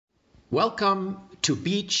Welcome to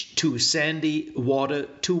Beach Too Sandy, Water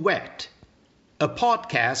Too Wet, a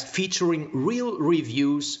podcast featuring real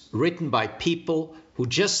reviews written by people who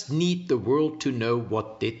just need the world to know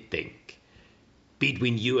what they think.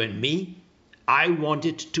 Between you and me, I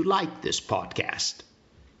wanted to like this podcast,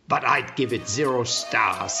 but I'd give it 0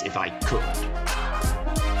 stars if I could.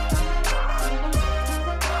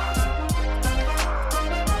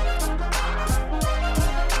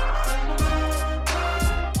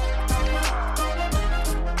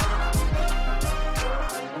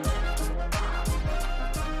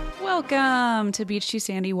 Welcome to Beach Too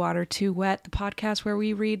Sandy, Water Too Wet, the podcast where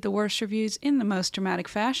we read the worst reviews in the most dramatic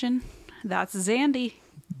fashion. That's Zandy.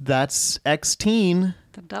 That's X-teen.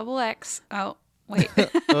 The double X. Oh, wait.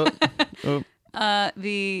 The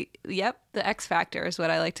X Factor is what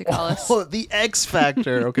I like to call us. Oh, the X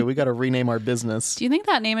Factor. Okay, we got to rename our business. Do you think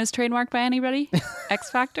that name is trademarked by anybody? X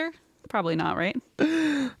Factor? Probably not, right?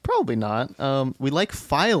 Probably not. We like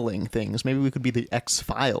filing things. Maybe we could be the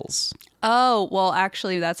X-Files. Oh, well,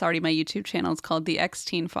 actually, that's already my YouTube channel. It's called the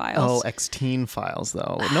X-Teen Files. Oh, X-Teen Files,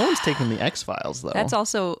 though. No one's taking the X-Files, though. That's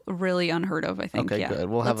also really unheard of, I think. Okay, good.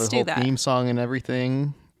 We'll have a whole theme song and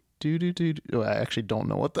everything. Oh, I actually don't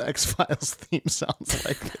know what the X-Files theme sounds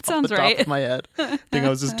like. That sounds off the right. top of my head. I think I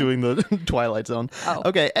was just doing the Twilight Zone. Oh.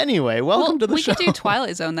 Okay, anyway, welcome to the show. We could do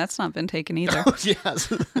Twilight Zone. That's not been taken either. Oh,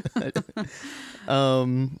 yes.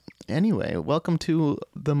 Anyway, welcome to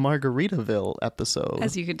the Margaritaville episode.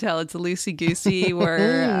 As you can tell, it's loosey-goosey. We're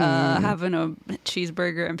having a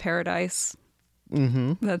cheeseburger in paradise.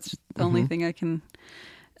 Mm-hmm. That's the only thing I can...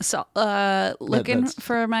 So, looking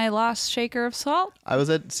for my lost shaker of salt. I was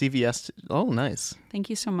at CVS. Oh, nice. Thank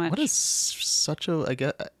you so much. What is such a... I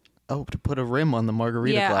guess, to put a rim on the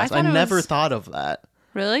margarita glass. I never thought of that.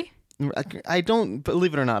 Really? I don't,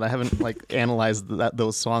 believe it or not, I haven't analyzed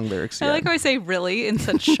those song lyrics yet. I like how I say really in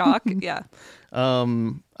such shock. Yeah.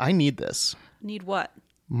 I need this. Need what?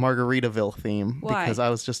 Margaritaville theme. Why? Because I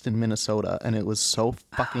was just in Minnesota and it was so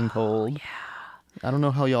fucking cold. Yeah. I don't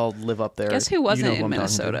know how y'all live up there. Guess who wasn't who in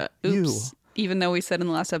Minnesota? Oops. You. Even though we said in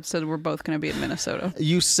the last episode we're both going to be in Minnesota.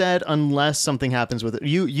 You said unless something happens with it.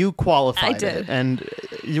 You qualified I did. it. And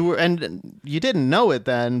you didn't know it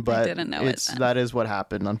then, but I didn't know it then. That is what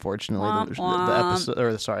happened, unfortunately. Womp, The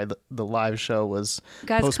episode, the live show was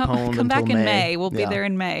Guys, postponed come back until in May. We'll be there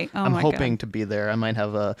in May. Oh, I'm my hoping God. to be there. I might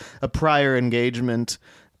have a prior engagement.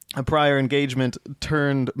 A prior engagement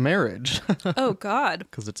turned marriage. Oh, God.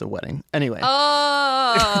 Because it's a wedding. Anyway.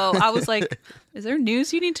 Oh, I was like, is there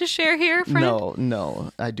news you need to share here, friend?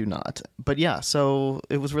 No, I do not. But yeah, so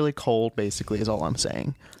it was really cold, basically, is all I'm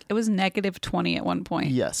saying. It was -20 at one point.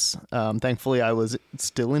 Yes. Thankfully, I was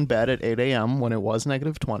still in bed at 8 a.m. when it was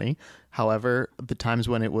 -20. However, the times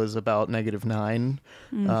when it was about -9,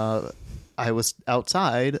 I was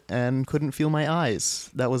outside and couldn't feel my eyes.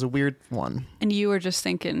 That was a weird one. And you were just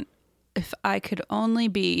thinking, if I could only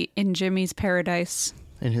be in Jimmy's paradise.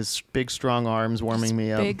 In his big, strong arms warming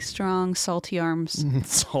me up. Big, strong, salty arms.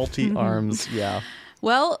 Salty arms, yeah.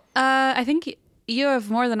 Well, I think you have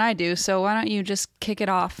more than I do, so why don't you just kick it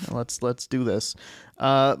off? Let's do this.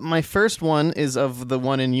 My first one is of the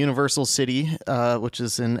one in Universal City, which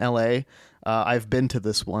is in L.A., I've been to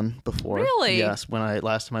this one before. Really? Yes,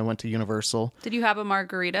 last time I went to Universal. Did you have a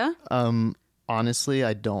margarita? Honestly,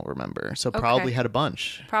 I don't remember. So probably had a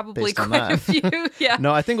bunch. Probably based on quite a few, yeah.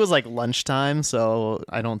 No, I think it was like lunchtime, so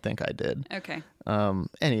I don't think I did. Okay.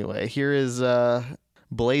 Anyway, here is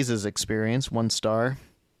Blaze's experience, 1 star.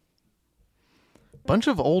 Bunch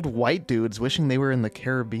of old white dudes wishing they were in the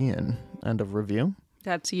Caribbean. End of review.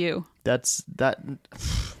 That's you.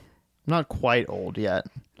 Not quite old yet.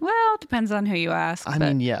 Well, it depends on who you ask. I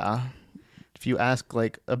mean, yeah. If you ask,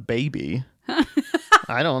 like, a baby,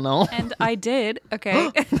 I don't know. And I did, okay.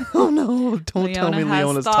 Oh, no. Don't tell me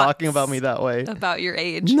Leona's talking about me that way. About your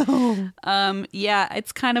age. No. Yeah,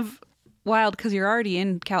 it's kind of wild because you're already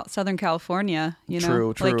in Southern California, you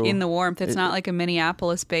know? True. Like, in the warmth. It's not like a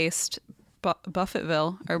Minneapolis-based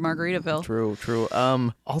Buffettville or Margaritaville. True.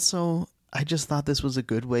 Also... I just thought this was a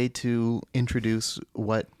good way to introduce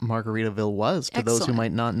what Margaritaville was to those who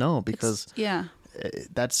might not know, because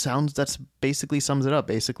that's basically sums it up.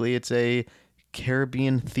 Basically, it's a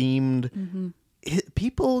Caribbean themed.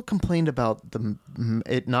 People complained about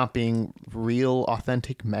it not being real,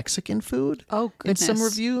 authentic Mexican food. Oh, goodness. In some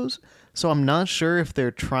reviews. So I'm not sure if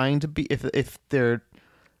they're trying to be if they're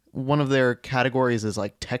one of their categories is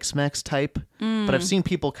like Tex-Mex type, but I've seen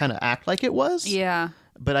people kind of act like it was. Yeah.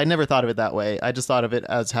 But I never thought of it that way. I just thought of it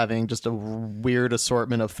as having just a weird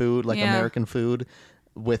assortment of food, like American food,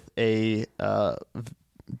 with a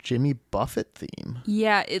Jimmy Buffett theme.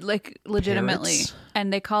 Yeah, it like legitimately. Parrots?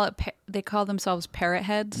 And they call it they call themselves parrot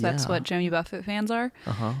heads. That's what Jimmy Buffett fans are.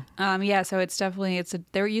 Yeah, so it's definitely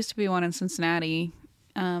there used to be one in Cincinnati.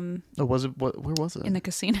 Was it? Where was it? In the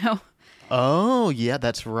casino. Oh, yeah,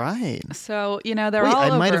 that's right. So, they're all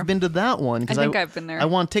over. I might have been to that one. I think I've been there. I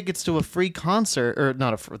won tickets to a free concert, or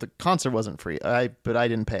not the concert wasn't free, but I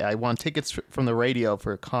didn't pay. I won tickets from the radio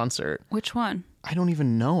for a concert. Which one? I don't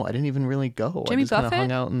even know. I didn't even really go. Jimmy I just Buffett?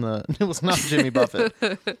 hung out in the... It was not Jimmy Buffett.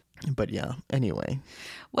 But yeah, anyway.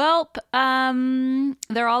 Well,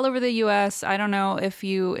 they're all over the U.S. I don't know if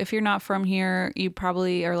you're not from here, you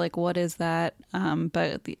probably are like, what is that?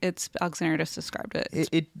 But Alexander just described it.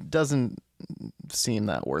 It doesn't seem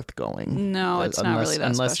that worth going. No, it's not really that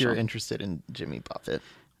unless special. you're interested in Jimmy Buffett.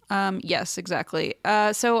 Yes, exactly.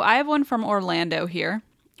 So I have one from Orlando here,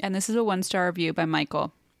 and this is a 1-star review by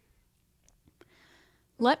Michael.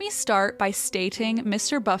 Let me start by stating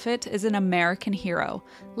Mr. Buffett is an American hero,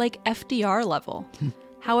 like FDR level.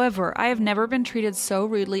 However, I have never been treated so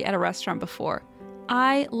rudely at a restaurant before.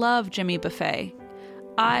 I love Jimmy Buffett.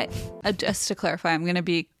 Just to clarify, I'm going to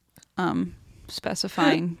be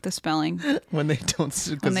specifying the spelling. When they don't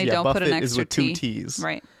Buffett put an extra is with T. 2 T's.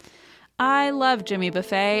 Right. I love Jimmy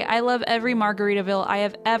Buffett. I love every Margaritaville I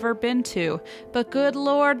have ever been to. But good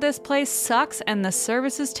Lord, this place sucks and the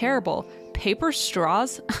service is terrible. Paper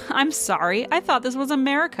straws? I'm sorry. I thought this was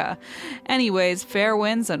America. Anyways, fair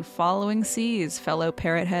winds and following seas, fellow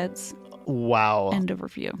parrot heads. Wow. End of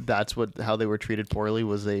review. That's how they were treated poorly,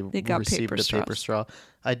 was they received a paper straw.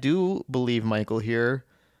 I do believe Michael here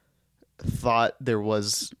thought there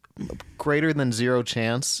was greater than 0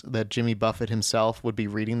 chance that Jimmy Buffett himself would be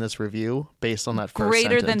reading this review based on that first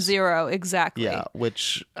Greater sentence. than 0, exactly. Yeah,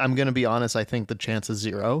 which I'm going to be honest, I think the chance is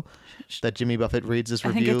 0 that Jimmy Buffett reads this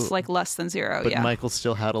review. I think it's like less than 0, but yeah. Michael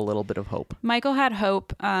still had a little bit of hope. Michael had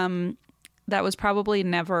hope that was probably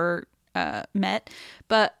never met.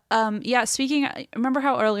 But remember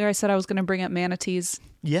how earlier I said I was going to bring up manatees?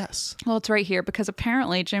 Yes. Well, it's right here because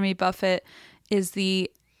apparently Jimmy Buffett is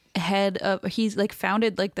the head of, he's like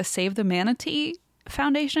founded like the Save the Manatee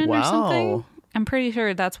Foundation or something. I'm pretty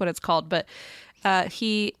sure that's what it's called. But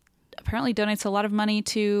he apparently donates a lot of money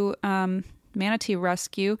to manatee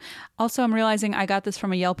rescue. Also, I'm realizing I got this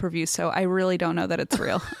from a Yelp review, so I really don't know that it's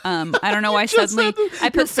real. I don't know why suddenly I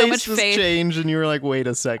put so much faith. Changed, and you were like, "Wait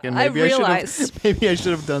a second, maybe I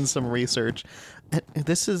should have done some research."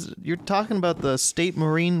 You're talking about the state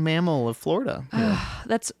marine mammal of Florida.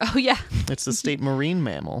 Yeah. It's the state marine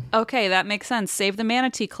mammal. Okay, that makes sense. Save the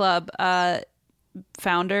Manatee Club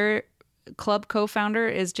co-founder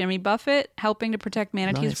is Jimmy Buffett, helping to protect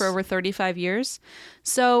manatees for over 35 years.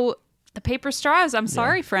 So the paper straws, I'm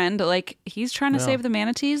sorry, friend. Like, he's trying to save the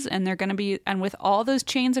manatees, and they're going to be, and with all those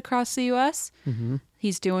chains across the U.S.,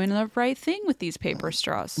 he's doing the right thing with these paper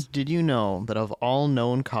straws. Did you know that of all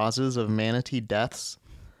known causes of manatee deaths,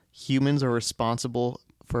 humans are responsible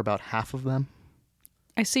for about half of them?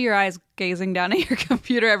 I see your eyes gazing down at your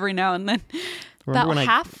computer every now and then. Remember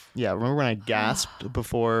when I gasped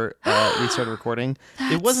before we started recording?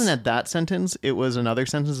 It wasn't at that sentence. It was another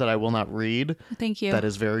sentence that I will not read. Thank you. That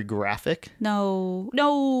is very graphic. No.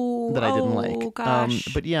 That I didn't like. Gosh.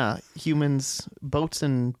 But yeah, humans, boats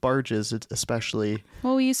and barges especially.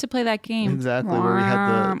 Well, we used to play that game. Exactly, where we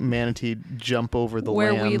had the manatee jump over the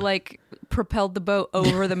land. Where we like propelled the boat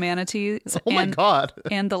over the manatees. My God.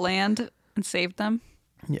 And the land and saved them.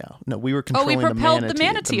 Yeah. No, we were controlling the manatee. Oh, we propelled the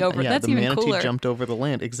manatee over. That's even cooler. The manatee jumped over the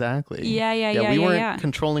land. Exactly. Yeah. We weren't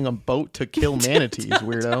controlling a boat to kill manatees,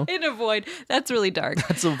 weirdo. In a void. That's really dark.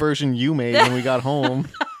 That's the version you made when we got home.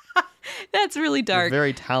 That's really dark. A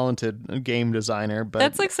very talented game designer, but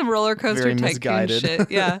that's like some roller coaster tycoon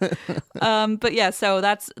shit. Yeah. But yeah, so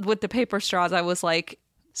that's with the paper straws. I was like,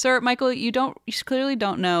 Sir Michael, you clearly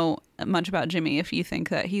don't know much about Jimmy if you think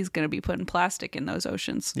that he's going to be putting plastic in those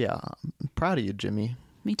oceans. Yeah. I'm proud of you, Jimmy.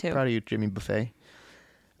 Me too. Proud of you, Jimmy Buffett.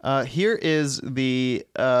 Here is a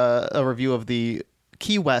review of the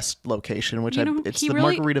Key West location, which it's the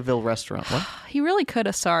Margaritaville restaurant. What? He really could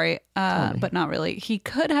have, but not really. He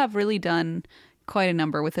could have really done quite a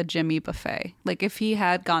number with a Jimmy Buffett. Like if he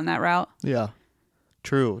had gone that route. Yeah.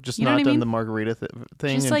 True. Just not done the margarita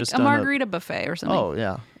thing. Just like a margarita buffet or something. Oh,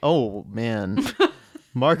 yeah. Oh, man.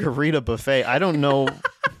 Margarita buffet. I don't know.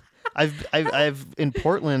 I've in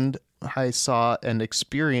Portland, I saw and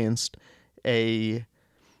experienced a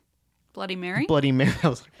Bloody Mary? Bloody Mary. I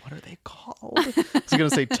was like, what are they called? I was going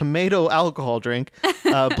to say tomato alcohol drink.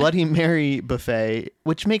 Bloody Mary buffet,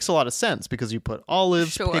 which makes a lot of sense because you put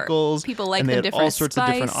olives, pickles. People like and they them had different all sorts of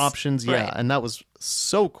different options. Right. Yeah, and that was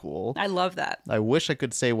so cool. I love that. I wish I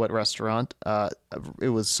could say what restaurant. It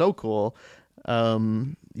was so cool.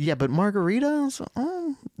 Yeah, but margaritas,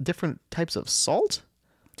 different types of salt,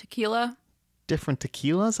 tequila, different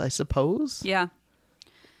tequilas, I suppose. Yeah,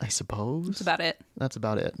 I suppose that's about it. That's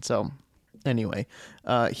about it. So, anyway,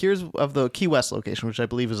 here's of the Key West location, which I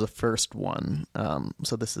believe is the first one.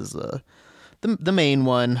 So this is the main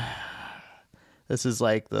one. This is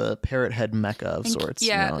like the Parrot Head mecca of sorts.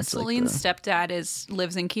 Yeah, Celine's stepdad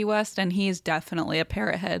lives in Key West, and he's definitely a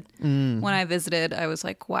Parrot Head. When I visited, I was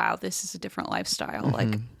like, "Wow, this is a different lifestyle."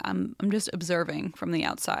 Mm-hmm. Like, I'm just observing from the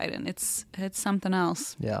outside, and it's something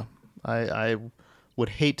else. Yeah, I would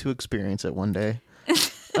hate to experience it one day.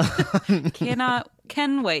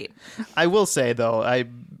 Can wait. I will say though,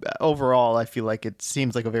 overall I feel like it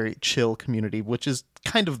seems like a very chill community, which is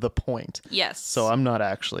kind of the point. Yes. So I'm not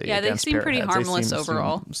actually against they seem pretty harmless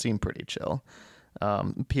overall. Seem pretty chill.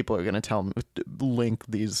 People are going to link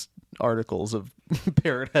these articles of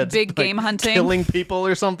parrot heads big game hunting, killing people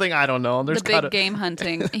or something. I don't know. There's big game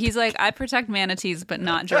hunting. He's like, I protect manatees, but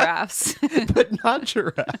not giraffes. But not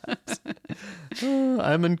giraffes.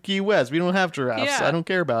 I'm in Key West. We don't have giraffes. Yeah. I don't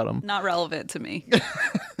care about them. Not relevant to me.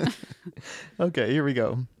 Okay, here we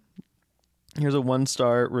go. Here's a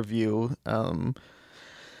 1-star review.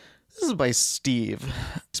 This is by Steve.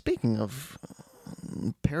 Speaking of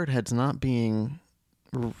parrot heads not being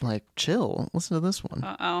like chill, listen to this one.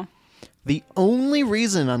 Uh-oh. The only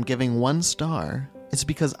reason I'm giving 1 star is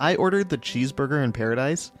because I ordered the cheeseburger in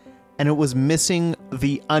Paradise and it was missing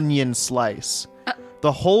the onion slice.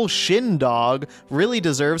 The whole shin dog really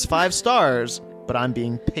deserves 5 stars, but I'm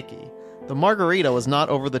being picky. The margarita was not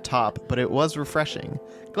over the top, but it was refreshing.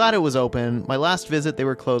 Glad it was open. My last visit, they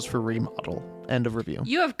were closed for remodel. End of review.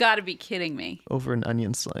 You have got to be kidding me. Over an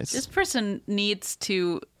onion slice. This person needs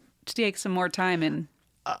to take some more time in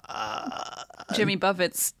Jimmy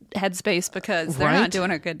Buffett's headspace because they're not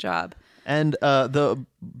doing a good job. And the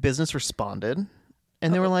business responded,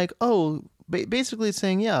 and they were like, basically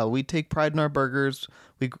saying, yeah, we take pride in our burgers.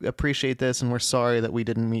 We appreciate this, and we're sorry that we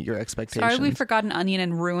didn't meet your expectations. Sorry we forgot an onion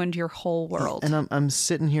and ruined your whole world. And I'm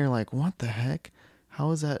sitting here like, what the heck?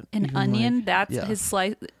 How is that an onion? Like, that's his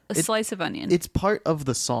slice. Slice of onion. It's part of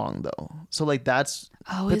the song, though. So like that's.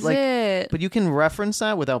 Is it? But you can reference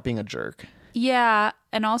that without being a jerk. Yeah,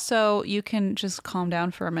 and also you can just calm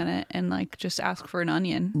down for a minute and like just ask for an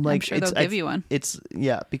onion. Like, I'm sure they'll give you one.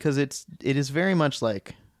 Because it is very much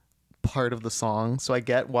like part of the song, so I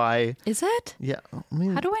get why. Is it? Yeah.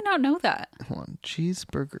 How do I not know that? Hold on,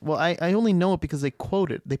 cheeseburger. Well, I only know it because they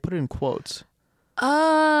quote it. They put it in quotes.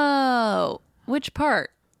 Oh, which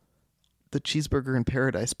part? The cheeseburger in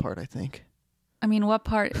Paradise part, I think. I mean, what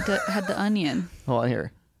part had the onion? Hold on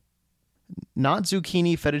here. Not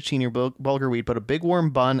zucchini, fettuccine, or bulgur wheat, but a big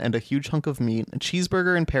warm bun and a huge hunk of meat. A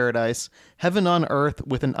cheeseburger in Paradise. Heaven on earth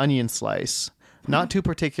with an onion slice. Not too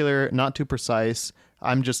particular, not too precise.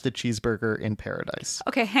 I'm just a cheeseburger in Paradise.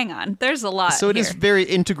 Okay, hang on. There's a lot. So it is very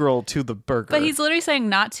integral to the burger. But he's literally saying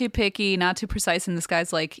not too picky, not too precise. And this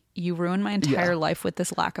guy's like, you ruined my entire life with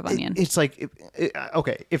this lack of onion. It's like,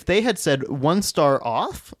 okay, if they had said 1 star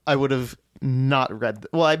off, I would have not read.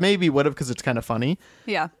 Well, I maybe would have because it's kind of funny.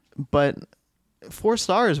 Yeah. But 4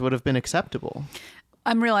 stars would have been acceptable.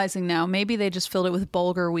 I'm realizing now, maybe they just filled it with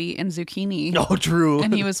bulgur wheat and zucchini. Oh, true.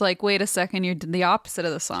 And he was like, wait a second, you did the opposite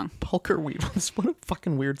of the song. Bulgur wheat. What a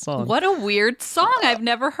fucking weird song. What a weird song. I've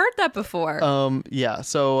never heard that before. Yeah,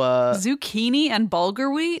 so... zucchini and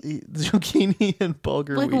bulgur wheat? Zucchini and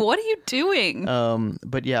bulgur wheat. Like, what are you doing?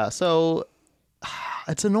 But yeah, so...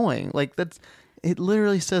 It's annoying. Like, that's... It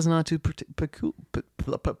literally says not too particular.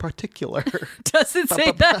 Does it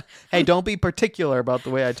say that? Hey, don't be particular about the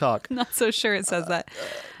way I talk. Not so sure it says that.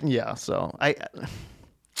 Yeah, so I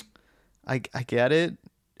get it.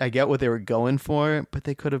 I get what they were going for, but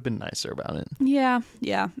they could have been nicer about it. Yeah,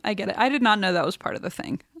 I get it. I did not know that was part of the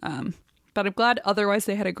thing. But I'm glad otherwise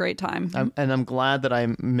they had a great time. I'm glad that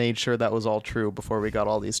I made sure that was all true before we got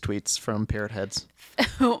all these tweets from parrot heads.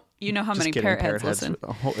 You know how many parrot heads listen.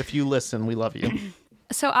 If you listen, we love you.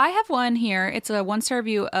 So I have one here. It's a 1-star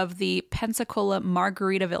review of the Pensacola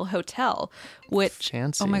Margaritaville Hotel, which,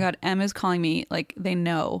 fancy. Oh my God, M is calling me like they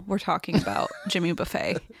know we're talking about Jimmy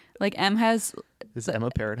Buffet. Like M has... Is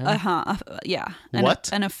Emma parrot head? Yeah.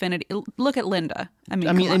 An affinity. Look at Linda. I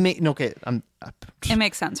mean, it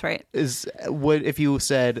makes sense, right? If you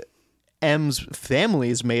said M's family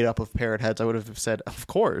is made up of parrot heads, I would have said, of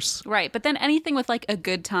course. Right, but then anything with like a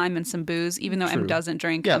good time and some booze, even though M doesn't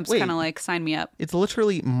drink, I'm kind of like, sign me up. It's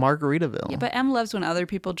literally Margaritaville. Yeah, but M loves when other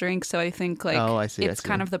people drink, so I think like it's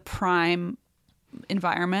kind of the prime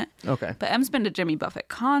environment. Okay. But M's been to Jimmy Buffett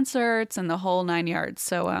concerts and the whole 9 yards,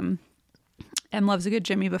 so M loves a good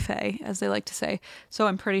Jimmy Buffet, as they like to say. So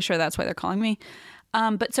I'm pretty sure that's why they're calling me.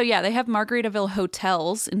 But so, yeah, they have Margaritaville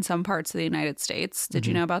hotels in some parts of the United States. Did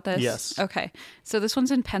you know about this? Yes. Okay. So this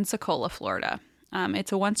one's in Pensacola, Florida.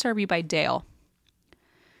 It's a 1-star review by Dale.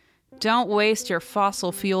 Don't waste your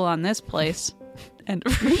fossil fuel on this place. And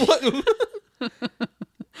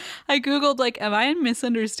I Googled, like, am I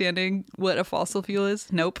misunderstanding what a fossil fuel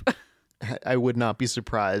is? Nope. I would not be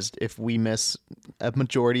surprised if we miss a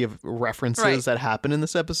majority of references that happen in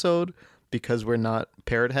this episode because we're not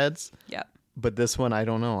parrot heads. Yeah. But this one, I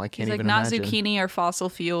don't know. I can't even not imagine. Zucchini or fossil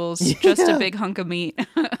fuels, just a big hunk of meat.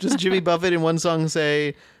 Just Jimmy Buffett in one song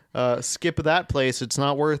say, skip that place. It's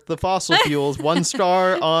not worth the fossil fuels. 1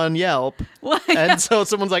 star on Yelp. And so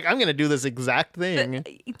someone's like, I'm going to do this exact thing.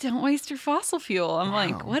 Don't waste your fossil fuel. I'm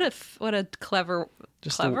like, what a clever,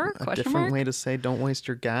 clever a question different mark? way to say don't waste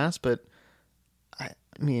your gas. But I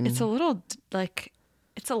mean, it's a little like,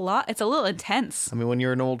 it's a little intense. I mean, when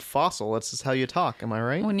you're an old fossil, that's just how you talk. Am I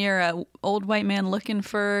right? When you're an old white man looking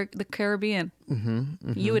for the Caribbean,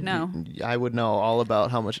 you would know. I would know all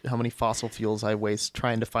about how many fossil fuels I waste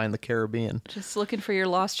trying to find the Caribbean. Just looking for your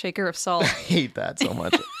lost shaker of salt. I hate that so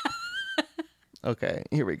much. Okay,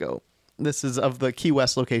 here we go. This is of the Key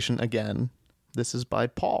West location again. This is by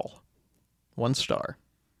Paul. 1 star.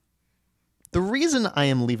 The reason I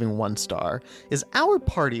am leaving 1 star is our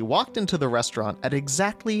party walked into the restaurant at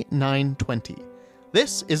exactly 9:20.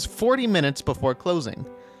 This is 40 minutes before closing.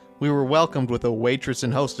 We were welcomed with a waitress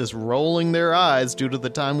and hostess rolling their eyes due to the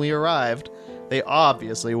time we arrived. They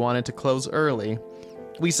obviously wanted to close early.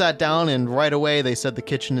 We sat down and right away they said the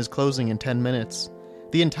kitchen is closing in 10 minutes.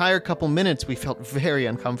 The entire couple minutes we felt very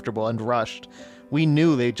uncomfortable and rushed. We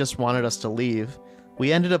knew they just wanted us to leave.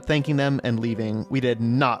 We ended up thanking them and leaving. We did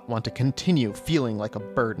not want to continue feeling like a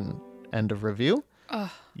burden. End of review. Ugh.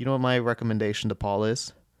 You know what my recommendation to Paul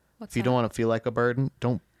is? If you don't want to feel like a burden,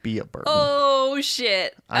 don't be a burden. Oh,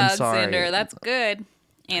 shit. I'm Alexander, sorry. That's good.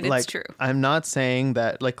 And like, it's true. I'm not saying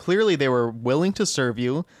that, like, clearly they were willing to serve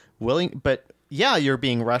you, but yeah, you're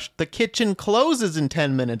being rushed. The kitchen closes in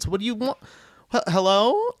 10 minutes. What do you want?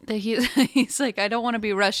 Hello? He's like, I don't want to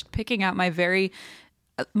be rushed picking out my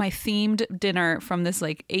themed dinner from this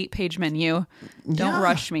like 8-page menu. Don't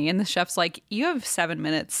rush me. And the chef's like, you have 7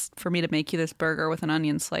 minutes for me to make you this burger with an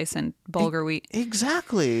onion slice and bulgur wheat.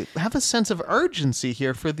 Exactly. Have a sense of urgency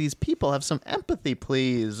here for these people. Have some empathy,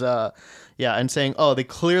 please. And saying, oh, they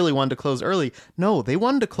clearly wanted to close early. No, they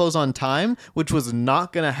wanted to close on time, which was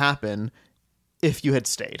not going to happen if you had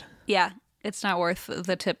stayed. Yeah. It's not worth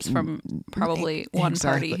the tips from probably one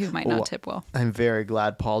party who might not tip well. I'm very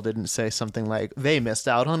glad Paul didn't say something like, they missed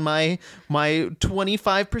out on my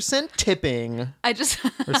 25% tipping.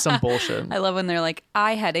 Or some bullshit. I love when they're like,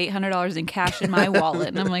 I had $800 in cash in my wallet.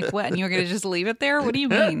 And I'm like, what? And you were going to just leave it there? What do you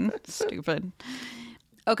mean? Stupid.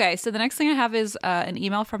 Okay, so the next thing I have is an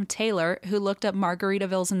email from Taylor, who looked up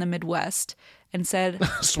Margaritavilles in the Midwest and said...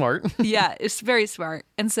 Smart. Yeah, it's very smart.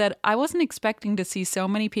 And said, I wasn't expecting to see so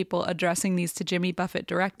many people addressing these to Jimmy Buffett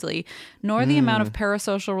directly, nor the amount of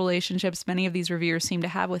parasocial relationships many of these reviewers seem to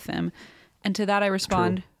have with him. And to that I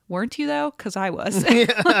respond, True. Weren't you though? Because I was.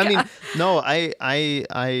 I mean, no, I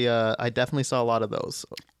definitely saw a lot of those.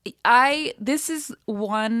 This is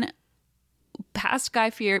one... Past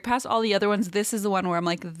Guy Fieri, past all the other ones, this is the one where I'm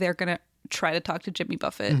like, they're going to try to talk to Jimmy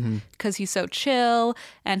Buffett because he's so chill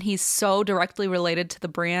and he's so directly related to the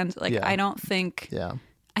brand. Like, I don't think... Yeah.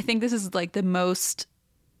 I think this is like the most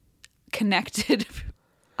connected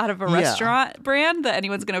out of a restaurant brand that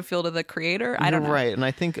anyone's going to feel to the creator. I don't know. Right. And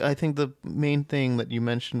I think the main thing that you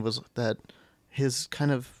mentioned was that his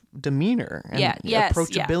kind of demeanor and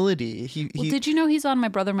approachability. Well, did you know he's on My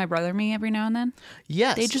Brother, Me every now and then?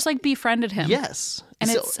 Yes. They just like befriended him. Yes. And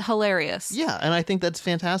it's hilarious. Yeah, and I think that's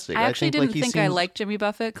fantastic. I actually didn't think I liked Jimmy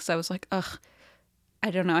Buffett because I was like, ugh,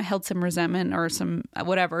 I don't know. I held some resentment or some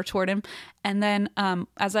whatever toward him. And then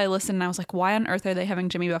as I listened, I was like, why on earth are they having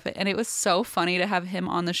Jimmy Buffett? And it was so funny to have him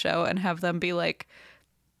on the show and have them be like,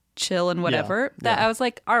 chill and whatever. I was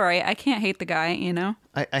like, all right, I can't hate the guy, you know?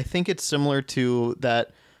 I think it's similar to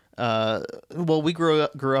that. We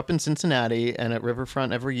grew up in Cincinnati, and at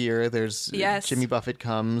Riverfront every year there's Jimmy Buffett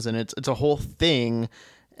comes, and it's a whole thing,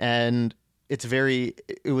 and it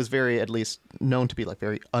was very at least known to be like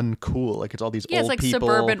very uncool. Like it's all these old like people,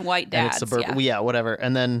 suburban white dads, whatever.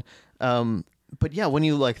 And then but yeah, when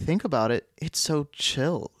you like think about it, it's so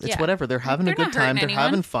chill. It's whatever. They're having a good time. They're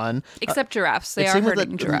having fun. Except giraffes. They are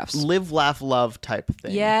hurting giraffes. Live, laugh, love type of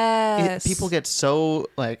thing. Yes. People get so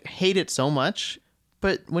like hate it so much.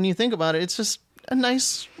 But when you think about it, it's just a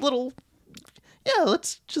nice little,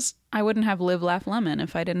 let's just... I wouldn't have Live, Laugh, Lemon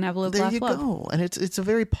if I didn't have Live, Laugh, Love. There you go. And it's a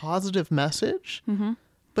very positive message. Mm-hmm.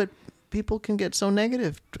 But people can get so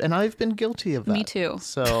negative, and I've been guilty of that. Me too.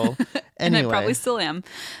 So and anyway. I probably still am.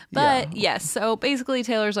 But yes, so basically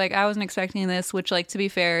Taylor's like, I wasn't expecting this, which, like, to be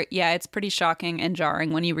fair, yeah, it's pretty shocking and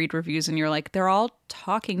jarring when you read reviews and you're like, they're all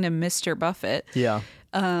talking to Mr. Buffett. Yeah.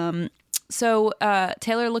 So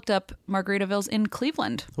Taylor looked up Margaritaville's in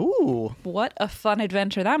Cleveland. Ooh. What a fun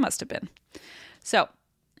adventure that must have been. So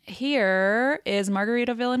here is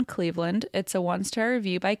Margaritaville in Cleveland. It's a 1-star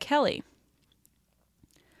review by Kelly.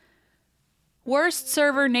 Worst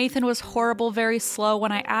server Nathan was horrible, very slow.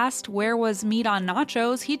 When I asked where was meat on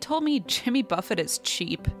nachos, he told me Jimmy Buffett is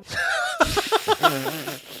cheap.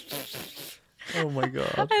 Oh my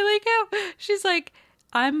God. I like how she's like,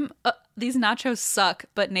 these nachos suck,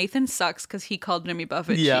 but Nathan sucks because he called Jimmy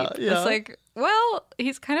Buffett cheap. Yeah. It's like, well,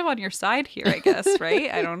 he's kind of on your side here, I guess,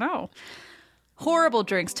 right? I don't know. Horrible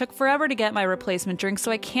drinks. Took forever to get my replacement drink,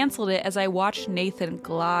 so I canceled it as I watched Nathan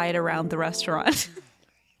glide around the restaurant.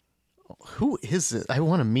 Who is it? I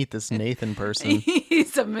want to meet this Nathan person.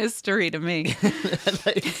 He's a mystery to me.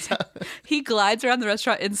 He glides around the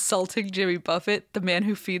restaurant insulting Jimmy Buffett, the man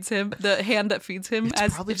who feeds him, the hand that feeds him, it's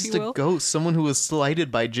as probably if just you will. a ghost, someone who was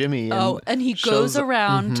slighted by Jimmy. And he goes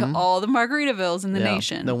around to all the Margaritavilles in the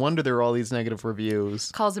nation. No wonder there are all these negative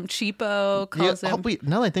reviews. Calls him cheapo. Calls him. Wait,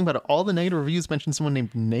 now that I think about it, all the negative reviews mention someone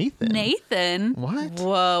named Nathan. Nathan? What?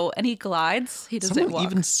 Whoa. And he glides? He doesn't Someone walk.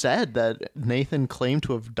 even said that Nathan claimed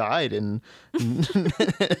to have died in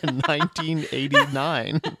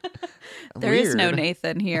 1989. There is no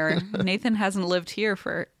Nathan here. Nathan hasn't lived here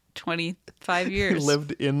for 25 years. He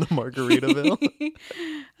lived in the Margaritaville.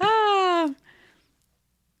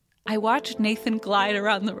 I watched Nathan glide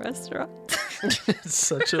around the restaurant. It's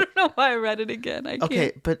such a... I don't know why I read it again. I can't.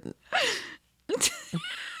 Okay, but...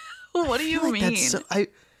 What do you mean?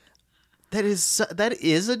 That is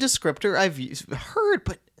a descriptor I've heard,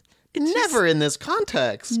 but never in this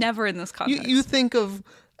context. Never in this context. You think of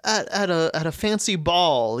at a fancy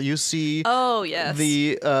ball, you see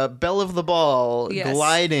the belle of the ball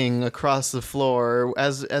gliding across the floor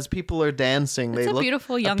as people are dancing. It's they look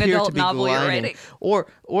beautiful young adult novel gliding. You're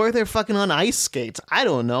writing. Or they're fucking on ice skates. I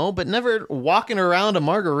don't know, but never walking around a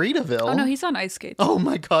Margaritaville. Oh no, he's on ice skates. Oh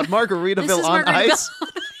my God, Margaritaville on ice.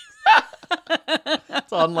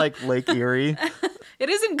 It's on like Lake Erie. It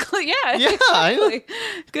isn't. Yeah, exactly.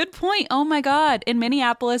 Good point. Oh my God. In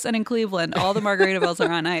Minneapolis and in Cleveland, all the Margaritavilles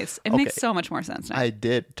are on ice. It makes so much more sense now. I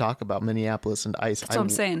did talk about Minneapolis and ice. That's what I'm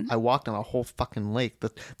saying. I walked on a whole fucking lake.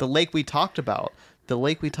 The lake we talked about. The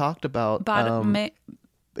lake we talked about.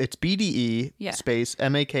 It's BDE space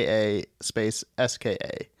MAKA space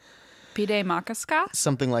SKA. Pide Makaska?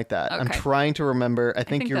 Something like that. Okay. I'm trying to remember. I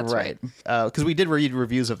think you're right. Because we did read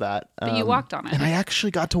reviews of that. But you walked on it. And I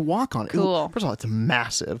actually got to walk on it. Cool. First of all, it's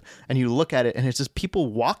massive. And you look at it and it's just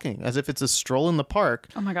people walking as if it's a stroll in the park.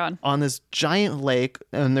 Oh my God. On this giant lake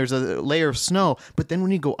and there's a layer of snow. But then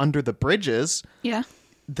when you go under the bridges... Yeah.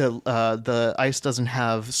 The ice doesn't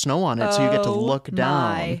have snow on it, so you get to look down.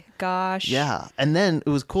 Oh my gosh. Yeah. And then it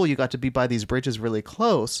was cool. You got to be by these bridges really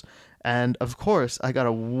close. And of course, I got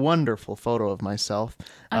a wonderful photo of myself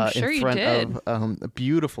in front of a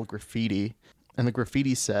beautiful graffiti. And the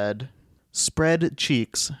graffiti said, "Spread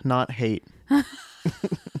cheeks, not hate."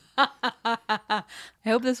 I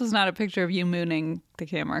hope this was not a picture of you mooning the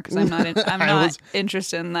camera, because I'm not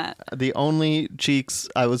interested in that. The only cheeks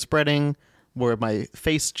I was spreading were my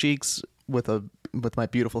face cheeks with my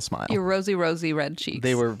beautiful smile. Your rosy red cheeks.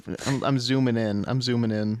 They were. I'm zooming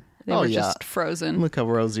in. They were just frozen. Look how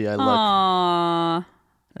rosy I look. Aww.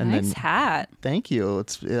 And nice hat. Thank you.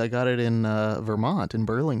 I got it in Vermont, in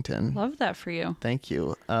Burlington. Love that for you. Thank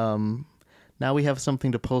you. Now we have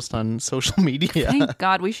something to post on social media. Thank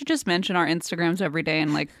God. We should just mention our Instagrams every day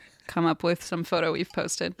and come up with some photo we've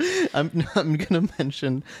posted. I'm going to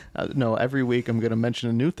mention, every week I'm going to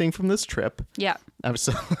mention a new thing from this trip. Yeah.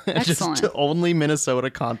 Excellent. Just only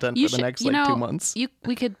Minnesota content for the next 2 months.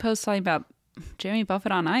 We could post something about Jimmy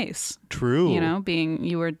Buffett on ice. True. Being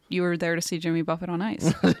you were there to see Jimmy Buffett on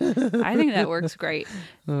ice. I think that works great.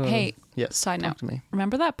 Hey, yes. Side note. To me.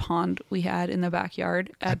 Remember that pond we had in the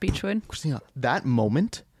backyard at Beechwood? Christina, that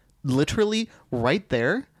moment, literally right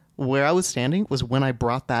there where I was standing, was when I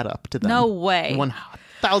brought that up to them. No way.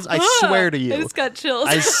 1,000. I swear to you. I just got chills.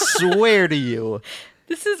 I swear to you.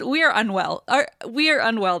 We are unwell. We are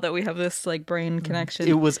unwell that we have this brain connection.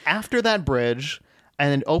 It was after that bridge.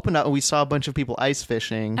 And then opened up and we saw a bunch of people ice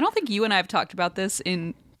fishing. I don't think you and I have talked about this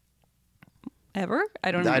in ever. I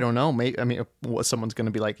don't know. Maybe, someone's going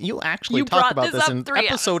to be like, you actually talked about this in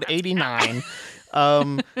episode 89.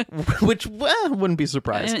 Which wouldn't be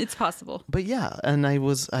surprised. It's possible. But yeah, and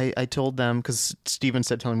I told them, because Steven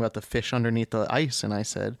said, tell me about the fish underneath the ice. And I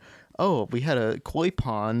said, oh, we had a koi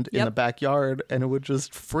pond in the backyard and it would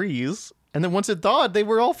just freeze. And then once it thawed, they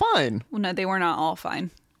were all fine. Well, no, they were not all fine.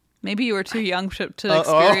 Maybe you were too young to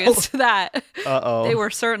experience that. Uh-oh. They were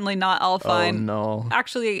certainly not all fine. Oh, no.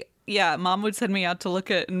 Actually, yeah, Mom would send me out to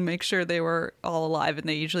look at and make sure they were all alive, and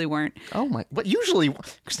they usually weren't. Oh, my. But usually,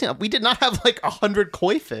 Christina, we did not have like 100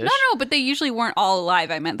 koi fish. No, but they usually weren't all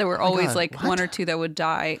alive. I meant there were always like one or two that would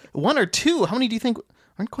die. One or two? How many do you think?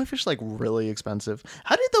 Aren't koi fish like really expensive?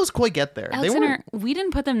 How did those koi get there? Alexander, we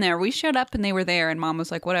didn't put them there. We showed up and they were there, and Mom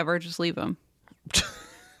was like, whatever, just leave them.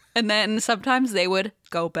 And then sometimes they would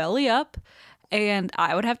go belly up, and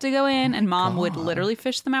I would have to go in, and Mom would literally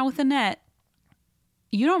fish them out with a net.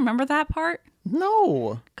 You don't remember that part?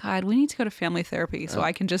 No. God, we need to go to family therapy so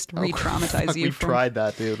I can just re-traumatize you. We've tried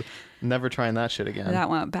that, dude. Never trying that shit again. That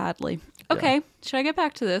went badly. Okay, should I get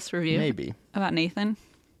back to this review? Maybe. About Nathan?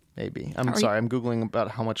 Maybe. I'm sorry. I'm Googling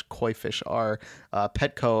about how much koi fish are.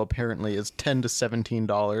 Petco apparently is $10 to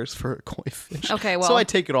 $17 for a koi fish. Okay, well. So I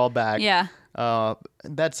take it all back. Yeah.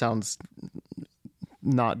 That sounds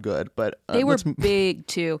not good, but they were big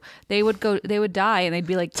too. They would die, and they'd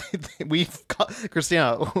be like,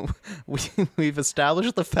 Christina, we've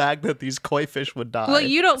established the fact that these koi fish would die. Well,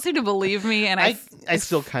 you don't seem to believe me, and I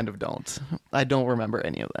still kind of don't. I don't remember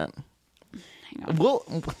any of that.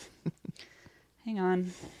 Hang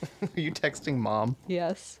on. Are you texting Mom?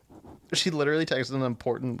 Yes. She literally texted an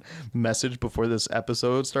important message before this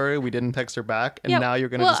episode started. We didn't text her back, and now you're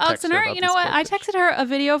going to just text her about you know what? I texted her a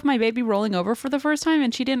video of my baby rolling over for the first time,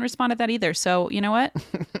 and she didn't respond to that either. So, you know what?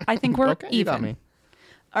 I think we're okay, even. You got me.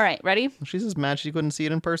 All right, ready? She's just mad she couldn't see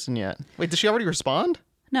it in person yet. Wait, did she already respond?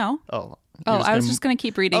 No. Oh, I was just going to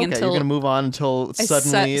keep reading until... Okay, you're going to move on until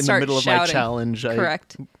suddenly in the middle of my challenge.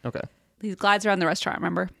 Correct. Okay. These glides are on the restaurant,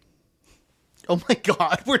 remember? Oh my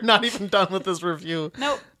God, we're not even done with this review.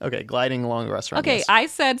 Nope. Okay, gliding along the restaurant. Okay, yes. I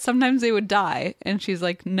said sometimes they would die, and she's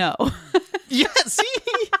like, no. Yeah, see?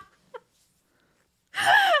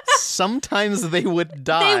 Sometimes they would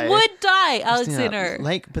die. They would die, Alexander.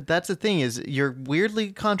 But that's the thing is you're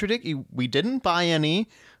weirdly contradicting. We didn't buy any.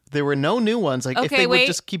 There were no new ones. Like, if they would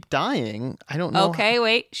just keep dying, I don't know. Okay,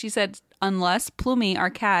 wait. She said, unless Plumie,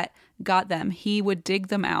 our cat, got them, he would dig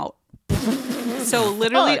them out. So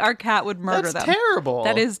literally our cat would murder them. That's terrible.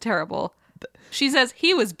 That is terrible. She says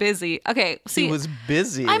he was busy. Okay, see. He was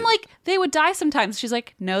busy. I'm like, they would die sometimes. She's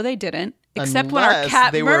like, no, they didn't. Except when our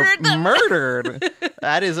cat murdered them. Murdered.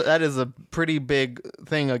 That is a pretty big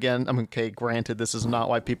thing. Again, I mean, okay, granted, this is not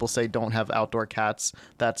why people say don't have outdoor cats.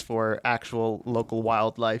 That's for actual local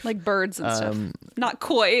wildlife. Like birds and stuff. Not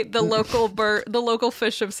koi, the local bird, the local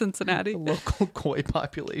fish of Cincinnati. The local koi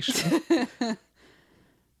population.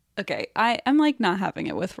 Okay, I'm like not having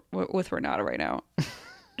it with Renata right now.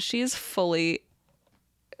 She's fully...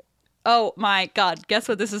 Oh my God, guess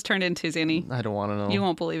what this has turned into, Zanny? I don't want to know. You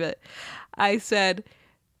won't believe it. I said,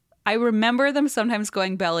 I remember them sometimes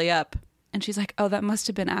going belly up. And she's like, oh, that must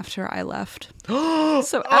have been after I left.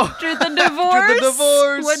 So after the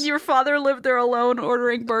divorce, when your father lived there alone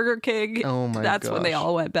ordering Burger King, that's when they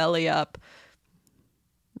all went belly up.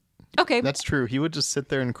 Okay. That's true. He would just sit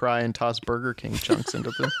there and cry and toss Burger King chunks into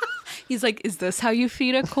them. He's like, is this how you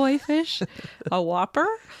feed a koi fish? A Whopper?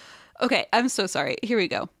 Okay, I'm so sorry. Here we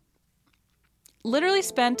go. Literally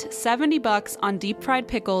spent $70 on deep fried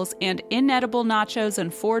pickles and inedible nachos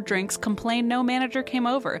and 4 drinks. Complained no manager came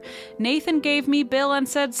over. Nathan gave me bill and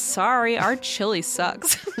said, sorry, our chili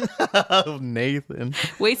sucks. Oh, Nathan.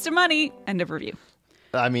 Waste of money. End of review.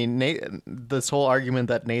 I mean, this whole argument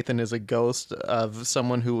that Nathan is a ghost of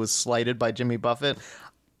someone who was slighted by Jimmy Buffett,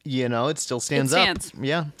 you know, it still stands up.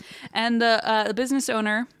 Yeah. And the business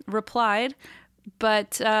owner replied,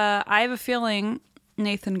 but I have a feeling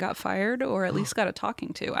Nathan got fired or at least got a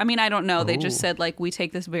talking to. I mean, I don't know. They just said, like, we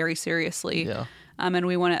take this very seriously. Yeah. And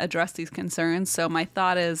we want to address these concerns. So my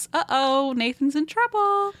thought is, Nathan's in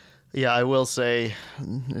trouble. Yeah, I will say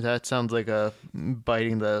that sounds like a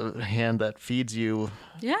biting the hand that feeds you.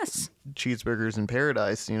 Yes. Cheeseburgers in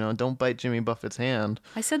paradise. You know, don't bite Jimmy Buffett's hand.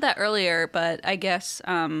 I said that earlier, but I guess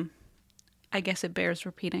it bears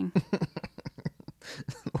repeating.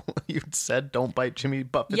 You said don't bite Jimmy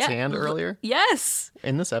Buffett's hand earlier? Yes.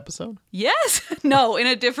 In this episode? Yes. No, in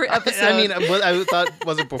a different episode. I mean, I thought,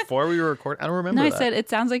 was it before we were recording? I don't remember that. I said, it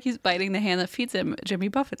sounds like he's biting the hand that feeds him Jimmy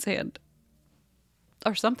Buffett's hand.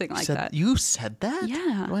 Or something like that. You said that?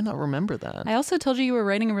 Yeah. Do I not remember that? I also told you were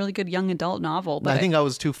writing a really good young adult novel. But I think I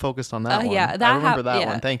was too focused on that one. Yeah, I remember that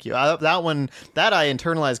one. Thank you. That one, I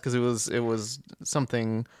internalized because it was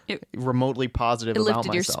something remotely positive about myself. It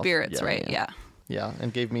lifted your spirits, right? Yeah. Yeah,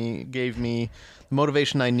 and gave me the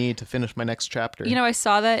motivation I need to finish my next chapter. You know, I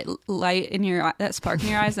saw that light in your that spark in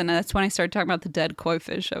your eyes, and that's when I started talking about the dead koi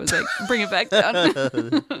fish. I was like, bring it back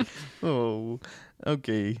down. Oh,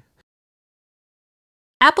 okay.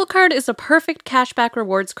 Apple Card is a perfect cashback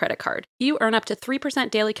rewards credit card. You earn up to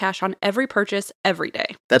 3% daily cash on every purchase every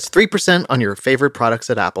day. That's 3% on your favorite products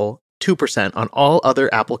at Apple, 2% on all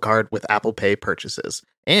other Apple Card with Apple Pay purchases,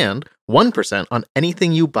 and 1% on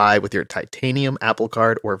anything you buy with your titanium Apple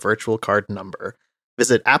Card or virtual card number.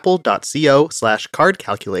 Visit apple.co/card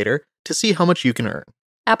calculator to see how much you can earn.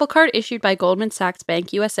 Apple Card issued by Goldman Sachs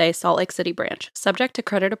Bank USA, Salt Lake City branch. Subject to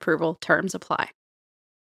credit approval. Terms apply.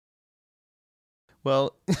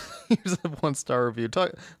 Well, here's a 1-star review.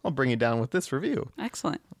 I'll bring you down with this review.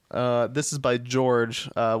 Excellent. This is by George.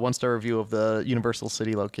 1-star review of the Universal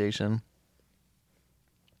City location.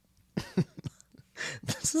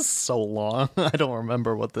 This is so long. I don't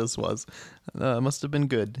remember what this was. Must have been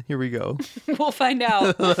good. Here we go. We'll find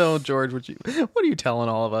out. Oh, George, what are you telling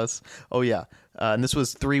all of us? Oh, yeah. And this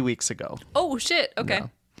was 3 weeks ago. Oh, shit. Okay.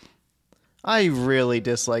 No. I really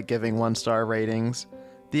dislike giving 1-star ratings.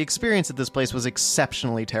 The experience at this place was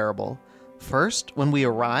exceptionally terrible. First, when we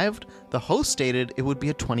arrived, the host stated it would be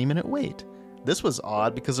a 20-minute wait. This was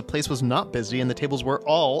odd because the place was not busy and the tables were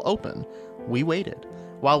all open. We waited.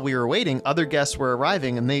 While we were waiting, other guests were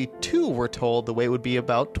arriving and they too were told the wait would be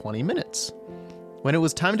about 20 minutes. When it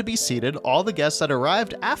was time to be seated, all the guests that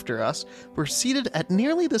arrived after us were seated at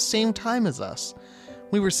nearly the same time as us.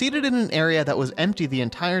 We were seated in an area that was empty the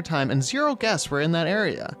entire time and 0 guests were in that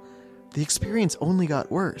area. The experience only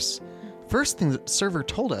got worse. First thing the server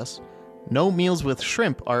told us, no meals with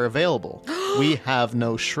shrimp are available. We have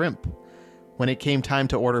no shrimp. When it came time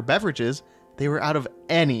to order beverages, they were out of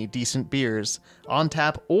any decent beers, on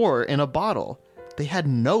tap or in a bottle. They had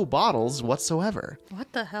no bottles whatsoever.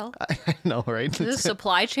 What the hell? I know, right? Is this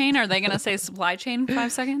supply chain? Are they going to say supply chain in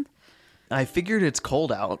 5 seconds? I figured it's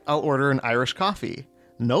cold out. I'll order an Irish coffee.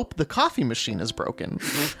 Nope, the coffee machine is broken.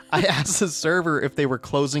 I asked the server if they were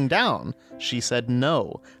closing down. She said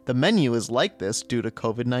no. The menu is like this due to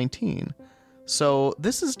COVID-19. So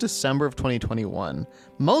this is December of 2021.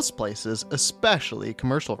 Most places, especially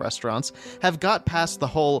commercial restaurants, have got past the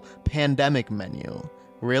whole pandemic menu.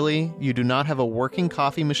 Really? You do not have a working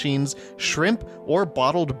coffee machines, shrimp, or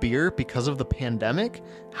bottled beer because of the pandemic?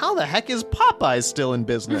 How the heck is Popeyes still in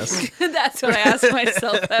business? That's what I ask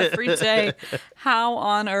myself every day. How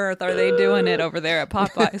on earth are they doing it over there at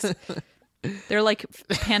Popeyes? They're like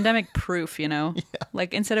pandemic proof, you know? Yeah.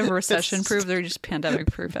 Like instead of recession proof, they're just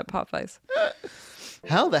pandemic proof at Popeyes.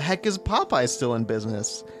 How the heck is Popeyes still in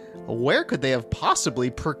business? Where could they have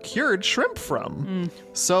possibly procured shrimp from?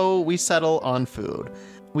 So we settle on food.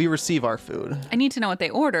 We receive our food. I need to know what they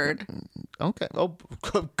ordered. Okay. Oh,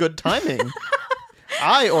 good timing.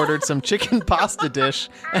 I ordered some chicken pasta dish,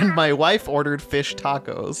 and my wife ordered fish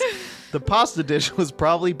tacos. The pasta dish was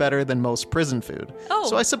probably better than most prison food. Oh.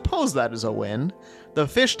 So I suppose that is a win. The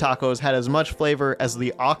fish tacos had as much flavor as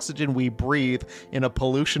the oxygen we breathe in a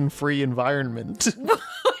pollution-free environment.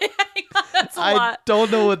 That's a lot. I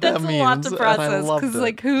don't know what that means. That's a lot to process because,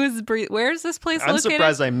 like, where is this place located? I'm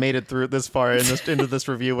surprised I made it through this far into this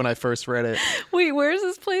review when I first read it. Wait, where is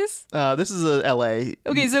this place? This is LA.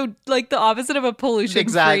 Okay, so like the opposite of a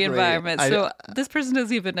pollution-free environment. So this person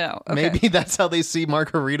doesn't even know. Okay. Maybe that's how they see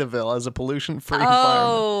Margaritaville, as a pollution-free environment.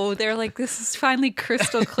 Oh, they're like, this is finally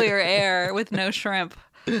crystal clear air with no shrimp.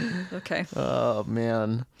 Okay. Oh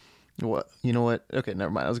man. What? You know what? Okay, never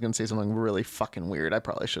mind. I was going to say something really fucking weird. I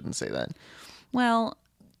probably shouldn't say that. Well,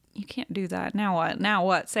 you can't do that. Now what? Now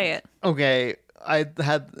what? Say it. Okay. I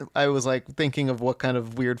was like thinking of what kind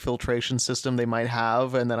of weird filtration system they might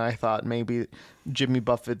have, and then I thought maybe Jimmy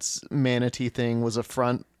Buffett's manatee thing was a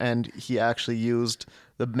front, and he actually used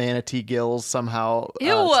the manatee gills somehow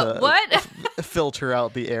what? Filter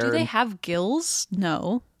out the air. Do they have gills?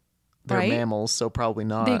 No. They're mammals, so probably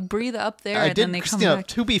not. They breathe up there and then they come back.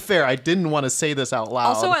 To be fair, I didn't want to say this out loud.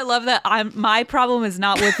 Also, I love that my problem is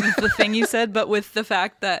not with the thing you said, but with the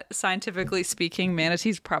fact that scientifically speaking,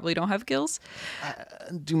 manatees probably don't have gills.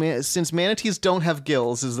 Since manatees don't have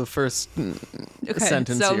gills is the first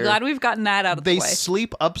sentence so here. Glad we've gotten that out of the way. They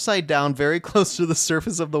sleep upside down very close to the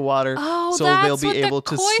surface of the water. Oh, so that's they'll be what able the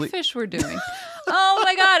to koi sleep. fish were doing. Oh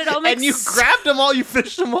my god, it all makes sense. And you grabbed them all, you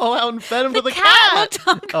fished them all out and fed them to the cat. Looked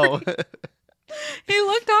hungry. Oh. He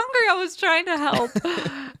looked hungry. I was trying to help.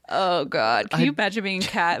 Oh god. Can you imagine being a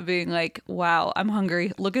cat being like, wow, I'm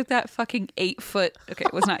hungry. Look at that fucking 8 foot. Okay,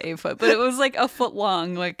 it was not 8 foot, but it was like a foot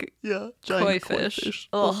long, like koi fish.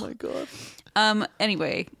 Oh my god.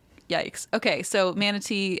 Anyway, yikes. Okay, so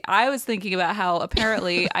manatee, I was thinking about how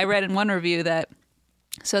apparently I read in one review that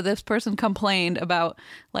So this person complained about,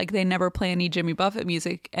 like, they never play any Jimmy Buffett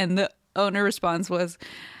music. And the owner response was,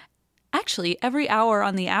 actually, every hour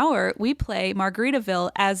on the hour, we play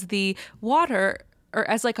Margaritaville as the water, or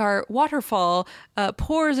as like our waterfall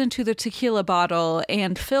pours into the tequila bottle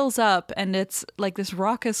and fills up, and it's like this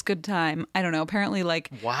raucous good time. I don't know. Apparently, like,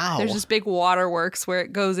 wow, there's this big waterworks where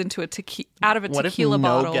it goes into out of a what tequila if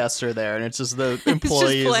bottle. No guests are there, and it's just the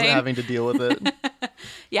employees having to deal with it.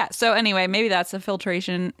 Yeah. So anyway, maybe that's a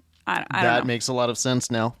filtration. I don't know. That makes a lot of sense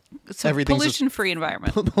now. So everything's pollution-free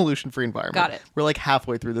environment. Pollution-free environment. Got it. We're like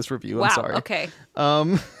halfway through this review. Wow, I'm sorry. Okay.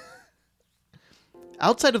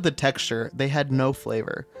 Outside of the texture, they had no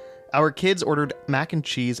flavor. Our kids ordered mac and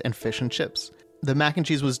cheese and fish and chips. The mac and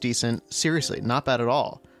cheese was decent. Seriously, not bad at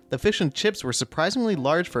all. The fish and chips were surprisingly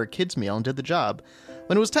large for a kid's meal and did the job.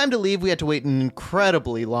 When it was time to leave, we had to wait an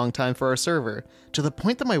incredibly long time for our server, to the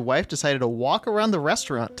point that my wife decided to walk around the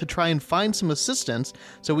restaurant to try and find some assistance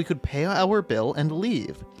so we could pay our bill and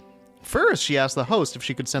leave. First, she asked the host if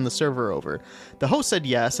she could send the server over. The host said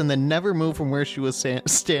yes, and then never moved from where she was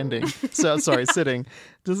sitting.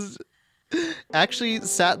 Actually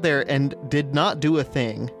sat there and did not do a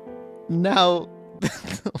thing. Now,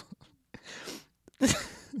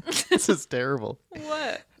 this is terrible.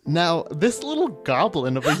 What? Now, this little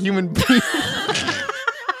goblin of a human being...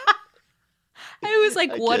 I was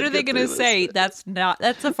like, what are they going to say? That's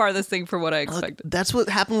the farthest thing from what I expected. That's what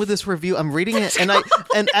happened with this review. I'm reading it, and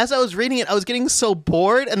as I was reading it, I was getting so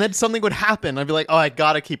bored, and then something would happen. I'd be like, oh, I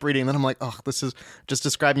gotta keep reading. And then I'm like, oh, this is just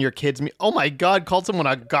describing your kids. Oh my God, called someone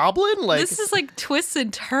a goblin? Like, this is like twists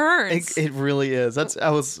and turns. It really is.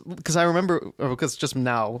 Because I remember just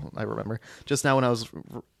now when I was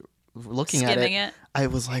looking at it, I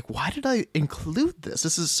was like, why did I include this?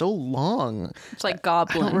 This is so long. It's like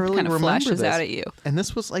goblin really kind of flashes this out at you. And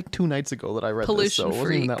this was like 2 nights ago that I read this.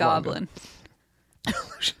 Pollution-free goblin.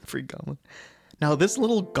 Pollution-free goblin. Now, this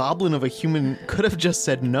little goblin of a human could have just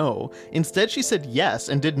said no. Instead, she said yes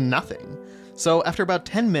and did nothing. So after about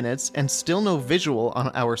 10 minutes and still no visual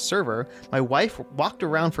on our server, my wife walked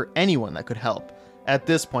around for anyone that could help. At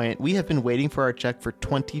this point, we have been waiting for our check for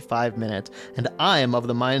 25 minutes, and I am of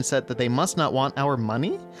the mindset that they must not want our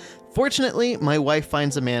money? Fortunately, my wife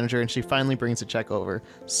finds a manager and she finally brings the check over.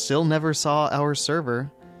 Still never saw our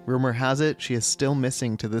server. Rumor has it, she is still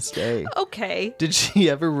missing to this day. Okay. Did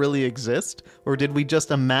she ever really exist? Or did we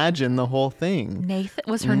just imagine the whole thing? Nathan?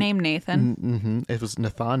 Was her name Nathan? Mm-hmm. It was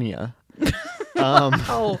Nathania.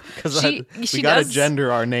 Because we got to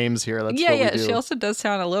gender our names here. That's what we do. She also does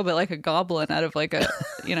sound a little bit like a goblin out of like a,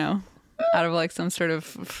 out of like some sort of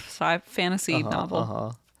fantasy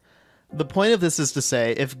novel. The point of this is to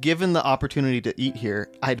say, if given the opportunity to eat here,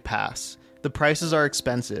 I'd pass. The prices are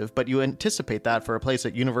expensive, but you anticipate that for a place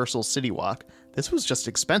at Universal City Walk. This was just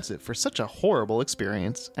expensive for such a horrible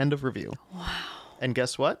experience. End of review. Wow. And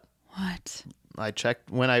guess what? What? I checked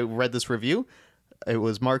when I read this review. It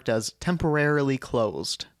was marked as temporarily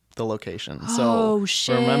closed, the location. So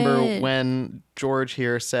shit. Remember when George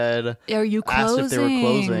here said, "Are you closing?" Asked if they were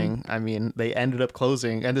closing. I mean, they ended up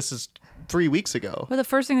closing, and this is 3 weeks ago. Well, the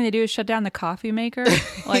first thing they do is shut down the coffee maker.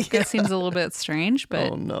 Like, that seems a little bit strange,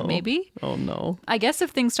 but maybe. Oh, no. I guess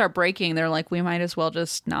if things start breaking, they're like, we might as well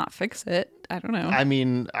just not fix it. I don't know. I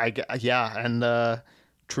mean, and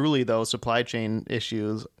truly, though, supply chain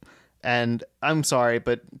issues. And I'm sorry,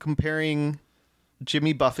 but comparing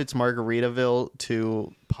Jimmy Buffett's Margaritaville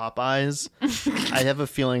to Popeyes, I have a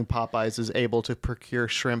feeling Popeyes is able to procure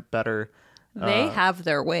shrimp better. They have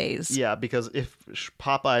their ways. Yeah, because if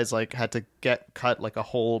Popeyes had to cut like a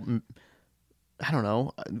whole, I don't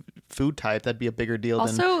know, food type, that'd be a bigger deal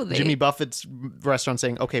than Jimmy Buffett's restaurant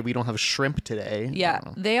saying, okay, we don't have shrimp today. Yeah,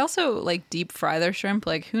 they also deep fry their shrimp.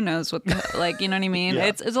 Like, who knows what, you know what I mean? Yeah.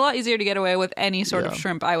 It's a lot easier to get away with any sort of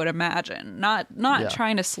shrimp, I would imagine. Not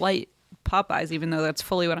trying to slight Popeyes, even though that's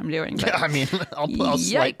fully what I'm doing. But yeah, I mean, I'll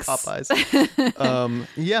slight Popeyes.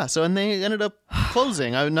 So and they ended up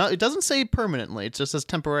closing. It doesn't say permanently; it just says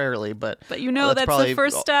temporarily. But that's the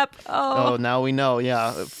first step. Oh, now we know.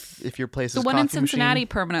 Yeah, if your place is the one in Cincinnati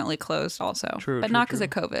permanently closed, also, but not because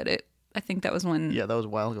of COVID. I think that was when. Yeah, that was a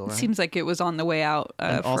while ago. Right? It seems like it was on the way out.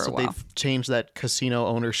 And also, for a while. they've changed that casino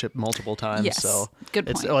ownership multiple times. Yes, so good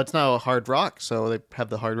point. It's now a Hard Rock, so they have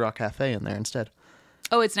the Hard Rock Cafe in there instead.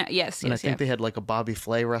 Oh, it's not. Yes, and I think they had a Bobby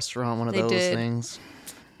Flay restaurant, one of those things.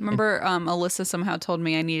 Remember, Alyssa somehow told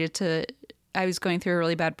me I was going through a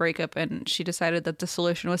really bad breakup, and she decided that the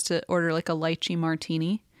solution was to order a lychee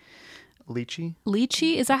martini. Lychee?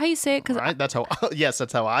 Lychee? Is that how you say it? That's how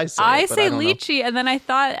I say it. I say lychee, and then I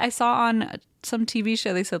thought I saw on some TV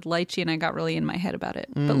show they said lychee, and I got really in my head about it.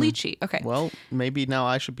 But lychee, okay. Well, maybe now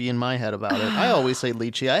I should be in my head about it. I always say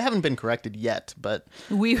lychee. I haven't been corrected yet, but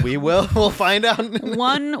we will. We'll find out.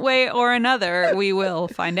 One way or another, we will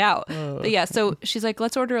find out. But yeah, so she's like,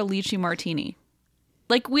 let's order a lychee martini.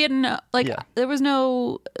 Like, we had no, there was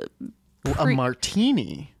no... a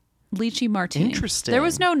martini? Lychee martini. Interesting. There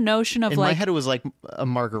was no notion of in my head it was like a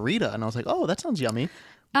margarita, and I was like, oh, that sounds yummy.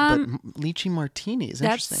 But lychee martini is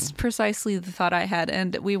interesting. That's precisely the thought I had.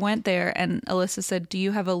 And we went there, and Alyssa said, do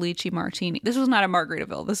you have a lychee martini? This was not a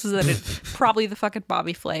Margaritaville. This was at probably the fucking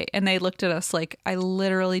Bobby Flay. And they looked at us like, I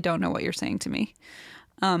literally don't know what you're saying to me.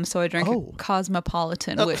 So I drank a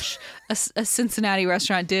Cosmopolitan, which a Cincinnati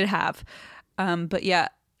restaurant did have. But yeah,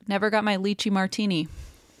 never got my lychee martini.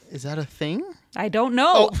 Is that a thing? I don't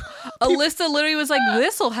know. Alyssa literally was like,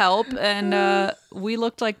 this'll help. And we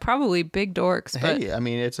looked like probably big dorks. But hey, I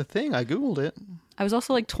mean, it's a thing. I Googled it. I was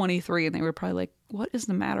also like 23, and they were probably like, what is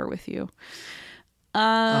the matter with you?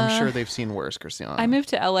 I'm sure they've seen worse, Christiana. I moved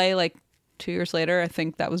to LA like 2 years later. I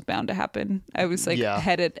think that was bound to happen. I was like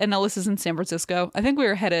headed, and Alyssa's in San Francisco. I think we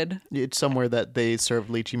were headed. It's somewhere that they serve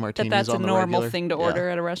lychee martinis that's on the a normal regular thing to order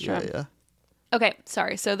at a restaurant. Yeah. Okay,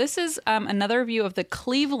 sorry. So this is another review of the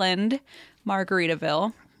Cleveland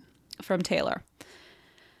Margaritaville from Taylor.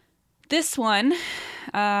 This one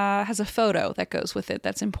has a photo that goes with it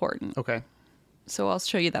that's important. Okay. So I'll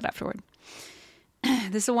show you that afterward.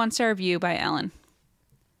 This is a 1-star review by Ellen.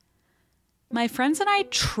 My friends and I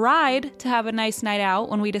tried to have a nice night out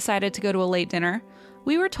when we decided to go to a late dinner.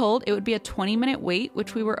 We were told it would be a 20-minute wait,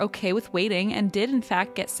 which we were okay with waiting and did in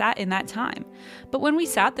fact get sat in that time. But when we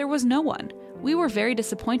sat, there was no one. We were very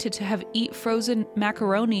disappointed to have eaten frozen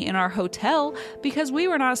macaroni in our hotel because we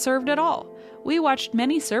were not served at all. We watched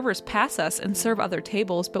many servers pass us and serve other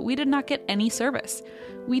tables, but we did not get any service.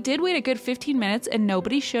 We did wait a good 15 minutes and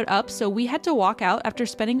nobody showed up, so we had to walk out after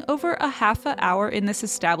spending over a half an hour in this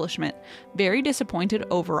establishment. Very disappointed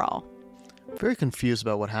overall. Very confused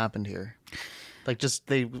about what happened here. Like, just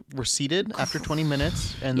they were seated after 20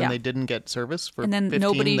 minutes and then they didn't get service for and then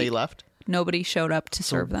 15, they left. Nobody showed up to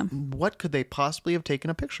serve them. What could they possibly have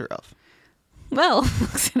taken a picture of? Well,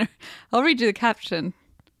 I'll read you the caption.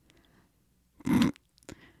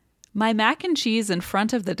 My mac and cheese in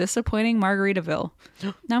front of the disappointing Margaritaville.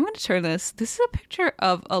 Now I'm going to turn this. This is a picture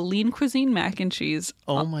of a Lean Cuisine mac and cheese.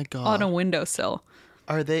 Oh my God. On a windowsill.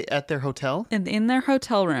 Are they at their hotel? And in their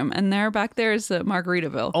hotel room. And there back there is the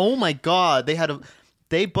Margaritaville. Oh my God.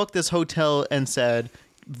 They booked this hotel and said,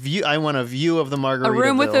 I want a view of the Margaritaville. A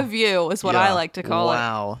room with a view is what I like to call it.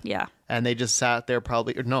 Wow. Yeah. And they just sat there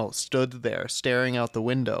stood there staring out the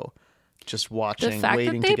window, just watching,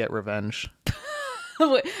 waiting to get revenge.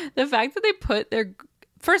 The fact that they put their...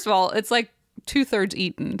 First of all, it's like 2/3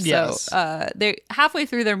 eaten. So yes. They halfway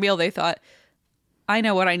through their meal, they thought, I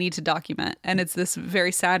know what I need to document. And it's this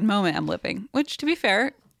very sad moment I'm living. Which, to be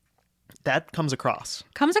fair... That comes across.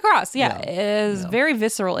 Yeah. It is very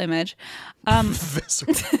visceral image.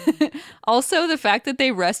 Visceral. Also, the fact that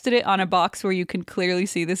they rested it on a box where you can clearly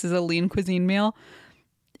see this is a Lean Cuisine meal.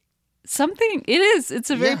 It's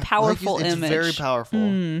a very powerful image. It's very powerful.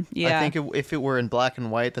 Yeah. I think if it were in black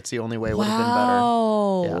and white, that's the only way it would have been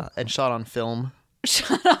better. Yeah. And shot on film.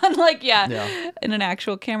 Shot on, in an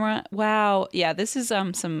actual camera. Wow. Yeah, this is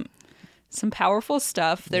some powerful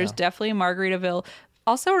stuff. There's definitely a Margaritaville.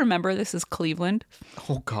 Also, remember, this is Cleveland.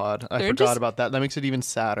 Oh, God. I forgot about that. That makes it even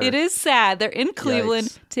sadder. It is sad. They're in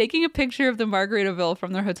Cleveland taking a picture of the Margaritaville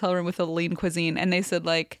from their hotel room with a Lean Cuisine. And they said,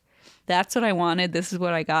 that's what I wanted. This is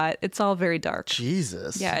what I got. It's all very dark.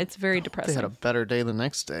 Jesus. Yeah, it's very depressing. They had a better day the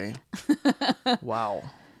next day. Wow.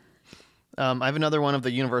 I have another one of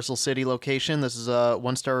the Universal City location. This is a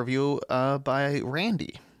 1-star review by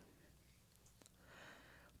Randy.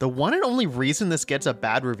 The one and only reason this gets a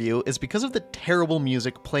bad review is because of the terrible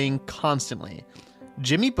music playing constantly.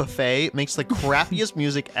 Jimmy Buffet makes the crappiest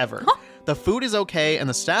music ever. The food is okay and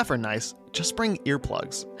the staff are nice. Just bring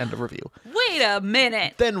earplugs. End of review. Wait a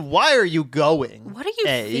minute. Then why are you going? What are you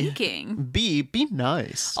thinking? B, be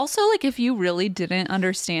nice. Also, if you really didn't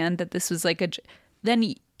understand that this was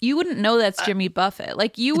then you wouldn't know that's Jimmy Buffett.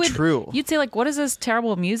 True. You'd say, what is this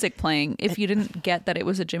terrible music playing if you didn't get that it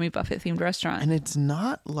was a Jimmy Buffett themed restaurant? And it's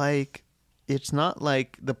not like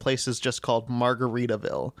the place is just called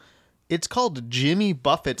Margaritaville. It's called Jimmy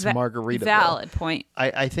Buffett's Margaritaville. Valid point.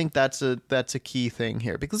 I think that's a key thing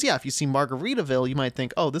here. Because, if you see Margaritaville, you might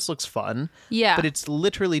think, oh, this looks fun. Yeah. But it's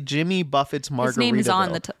literally Jimmy Buffett's Margaritaville. His name is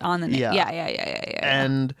on the name. Yeah. Yeah.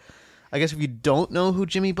 And I guess if you don't know who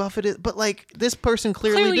Jimmy Buffett is, but like this person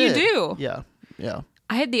clearly did. You do. Yeah. Yeah.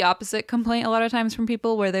 I had the opposite complaint a lot of times from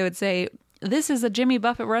people where they would say, this is a Jimmy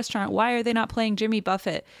Buffett restaurant. Why are they not playing Jimmy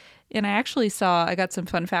Buffett? And I got some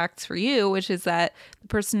fun facts for you, which is that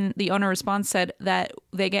the owner response said that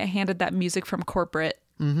they get handed that music from corporate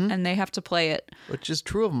and they have to play it. Which is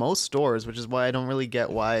true of most stores, which is why I don't really get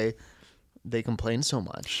why they complain so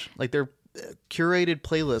much. Like they're curated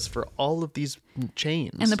playlists for all of these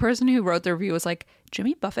chains. And the person who wrote the review was like,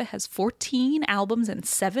 Jimmy Buffett has 14 albums and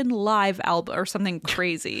 7 live albums or something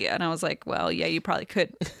crazy. And I was like, well, yeah, you probably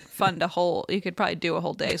could you could probably do a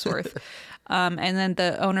whole day's worth. And then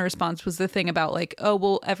the owner response was the thing about like, oh,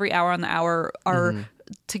 well, every hour on the hour, our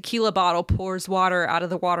tequila bottle pours water out of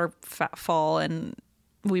the waterfall and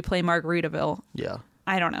we play Margaritaville. Yeah.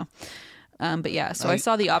 I don't know. But yeah, so I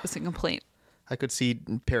saw the opposite complaint. I could see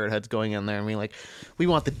parrot heads going in there and being like, we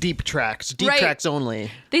want the deep tracks only.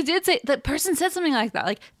 They did say, that person said something like that.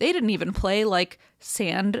 Like, they didn't even play, like,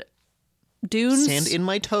 sand dunes. Sand in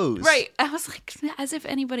my toes. Right. I was like, as if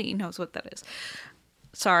anybody knows what that is.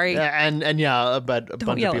 Sorry. And yeah, but a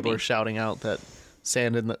bunch of people are shouting out that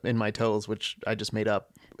sand in my toes, which I just made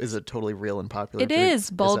up, is a totally real and popular It is.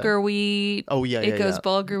 Bulgur wheat. Oh, yeah, It goes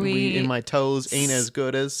bulgur wheat. In my toes ain't as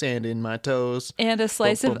good as sand in my toes. And a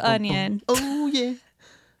slice of onion. Oh, yeah.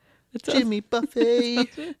 Jimmy Buffett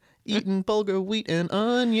eating bulgur wheat and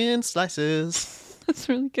onion slices. That's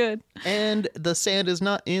really good. And the sand is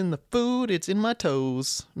not in the food, it's in my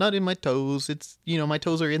toes. Not in my toes. It's, my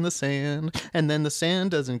toes are in the sand. And then the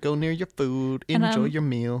sand doesn't go near your food. Enjoy your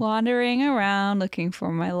meal. Wandering around looking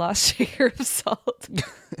for my lost shaker of salt.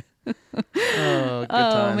 Good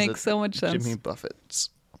times. Makes so much sense. Jimmy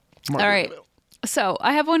Buffett's. All right. So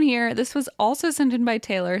I have one here. This was also sent in by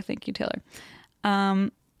Taylor. Thank you, Taylor.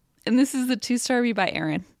 And this is the 2-star review by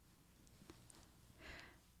Aaron.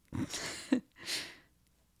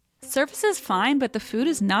 Service is fine, but the food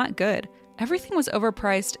is not good. Everything was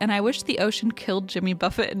overpriced, and I wish the ocean killed Jimmy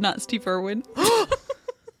Buffett and not Steve Irwin.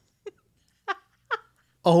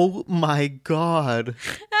 Oh my God.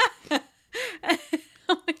 Oh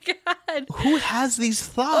my God. Who has these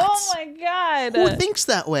thoughts? Oh my God. Who thinks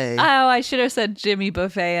that way? Oh, I should have said Jimmy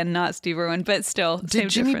Buffett and not Steve Irwin, but still. Did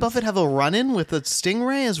Jimmy Buffett have a run-in with a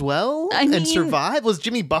stingray as well? I mean, and survive? Was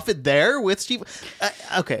Jimmy Buffett there with Steve?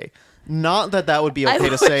 Okay. Not that would be okay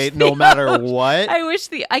to say no matter what.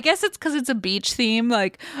 I guess it's because it's a beach theme.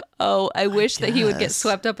 Like, I wish that he would get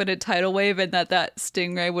swept up in a tidal wave and that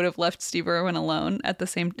stingray would have left Steve Irwin alone at the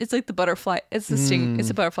same. It's like the butterfly. It's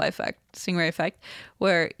a butterfly effect, stingray effect,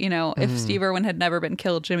 where, if Steve Irwin had never been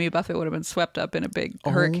killed, Jimmy Buffett would have been swept up in a big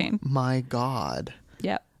hurricane. Oh my God.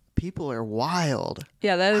 Yeah. People are wild.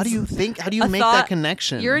 Yeah, that is. How do you make that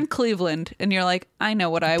connection? You're in Cleveland, and you're like, I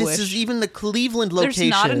know what I wish. This is even the Cleveland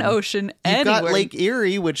location. There's not an ocean anywhere. You've got Lake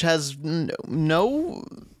Erie, which has no.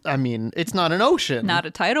 I mean, it's not an ocean. Not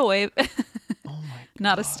a tidal wave. Oh my God.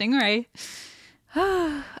 Not a stingray.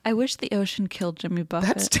 I wish the ocean killed Jimmy Buffett.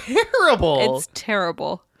 That's terrible. It's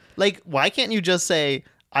terrible. Like, why can't you just say,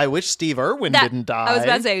 I wish Steve Irwin didn't die? I was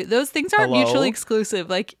about to say, those things aren't mutually exclusive.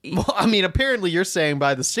 Like, well, I mean, apparently you're saying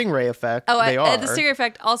by the stingray effect, they are. The stingray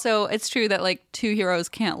effect, also, it's true that, like, 2 heroes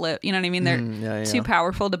can't live. You know what I mean? They're too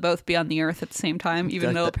powerful to both be on the earth at the same time,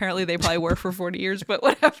 even though apparently they probably were for 40 years. But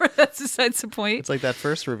whatever, that's besides the point. It's like that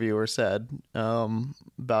first reviewer said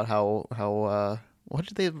about how what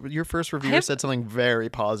did they? Your first reviewer said something very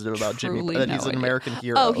positive about Jimmy. That he's an American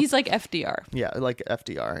hero. Oh, he's like FDR. Yeah, like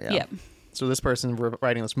FDR. Yeah. Yeah. So this person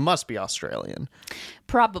writing this must be Australian.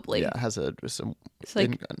 Probably. Yeah, has an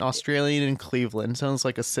Australian in Cleveland. Sounds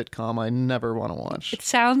like a sitcom I never want to watch. It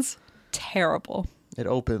sounds terrible. It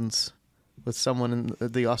opens with someone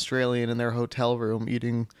in the Australian in their hotel room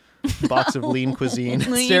eating a box of lean cuisine,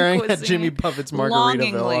 staring at Jimmy Buffett's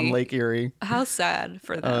Margaritaville on Lake Erie. How sad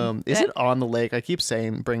for them. Is it on the lake? I keep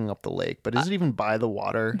bringing up the lake, but is it even by the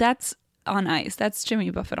water? That's on ice. That's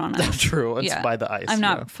Jimmy Buffett on ice. That's true. It's by the ice. I'm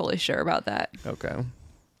not fully sure about that. Okay.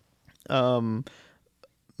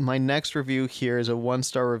 My next review here is a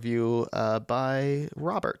 1-star review by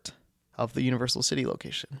Robert of the Universal City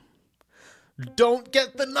location. Don't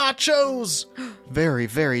get the nachos! Very,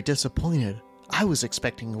 very disappointed. I was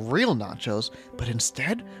expecting real nachos, but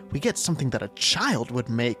instead we get something that a child would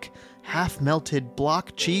make. Half-melted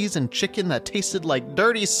block cheese and chicken that tasted like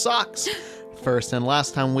dirty socks. First and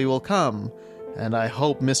last time we will come. And I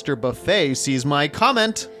hope Mr. Buffet sees my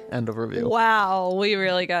comment. End of review. Wow, we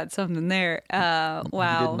really got something there. Wow.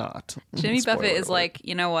 He did not. Jimmy Buffett is like,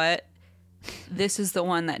 you know what? This is the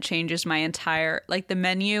one that changes my entire... Like, the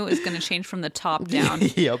menu is going to change from the top down.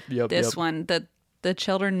 Yep. This one, the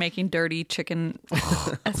children making dirty chicken.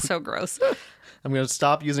 That's so gross. I'm going to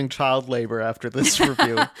stop using child labor after this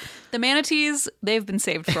review. The manatees, they've been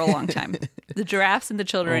saved for a long time. The giraffes and the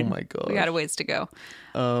children, oh my God, we got a ways to go.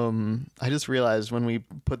 I just realized when we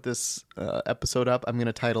put this episode up, I'm going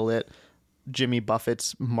to title it Jimmy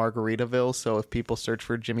Buffett's Margaritaville. So if people search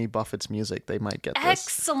for Jimmy Buffett's music, they might get this.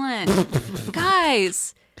 Excellent.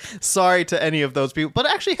 Guys. Sorry to any of those people. But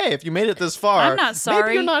actually, hey, if you made it this far, I'm not sorry.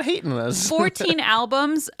 Maybe you're not hating us. 14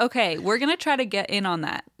 albums. Okay, we're going to try to get in on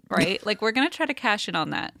that, right? Like, we're going to try to cash in on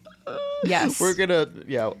that. Yes. We're going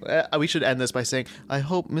to, we should end this by saying, I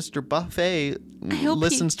hope Mr. Buffet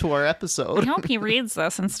listens to our episode. I hope he reads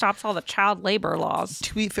this and stops all the child labor laws.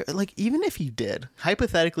 To be fair, like, even if he did,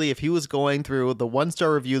 hypothetically, if he was going through the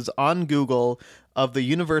 1-star reviews on Google of the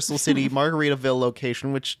Universal City Margaritaville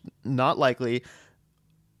location, which not likely,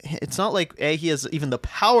 it's not like he has even the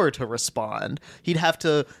power to respond. He'd have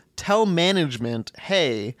to tell management,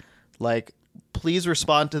 hey, like, please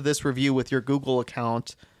respond to this review with your Google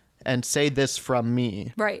account and say this from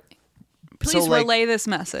me. Right. Please relay this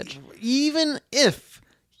message. Even if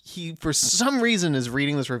he, for some reason, is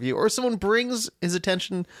reading this review or someone brings his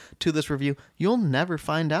attention to this review, you'll never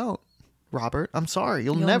find out, Robert. I'm sorry.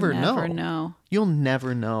 You'll never know. You'll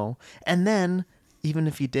never know. And then, even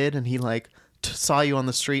if he did and he, like, saw you on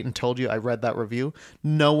the street and told you I read that review,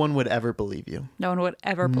 no one would ever believe you. No one would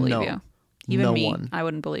ever believe you. Even me. I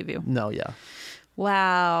wouldn't believe you. No, yeah.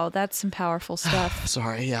 Wow, that's some powerful stuff.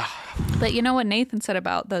 Sorry, yeah. But you know what Nathan said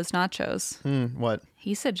about those nachos? What?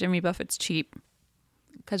 He said Jimmy Buffett's cheap.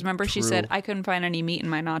 Because remember, she said, I couldn't find any meat in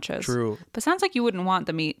my nachos. True. But sounds like you wouldn't want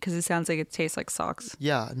the meat because it sounds like it tastes like socks.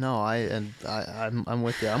 Yeah, no, I'm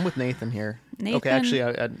with you. I'm with Nathan here. Nathan, okay, actually,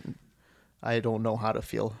 I don't know how to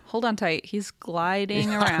feel. Hold on tight. He's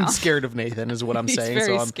gliding around. I'm scared of Nathan is what I'm saying. He's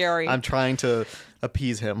very scary. I'm trying to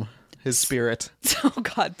appease him. His spirit. Oh,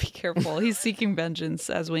 God, be careful. He's seeking vengeance,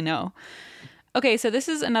 as we know. Okay, so this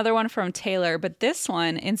is another one from Taylor, but this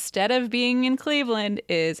one, instead of being in Cleveland,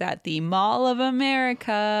 is at the Mall of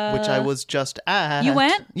America. Which I was just at. You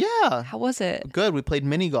went? Yeah. How was it? Good. We played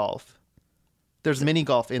mini golf. There's mini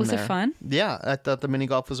golf in there. Was it fun? Yeah, I thought the mini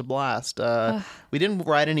golf was a blast. We didn't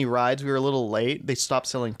ride any rides. We were a little late. They stopped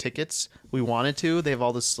selling tickets. We wanted to. They have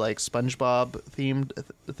all this like SpongeBob themed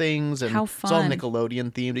things, and how fun. It's all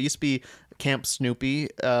Nickelodeon themed. It used to be Camp Snoopy,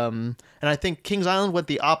 and I think Kings Island went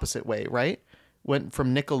the opposite way, right? Went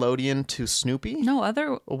from Nickelodeon to Snoopy. No,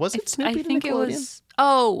 or was it Snoopy? I think to Nickelodeon? It was.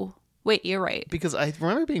 Oh, wait, you're right. Because I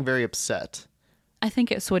remember being very upset. I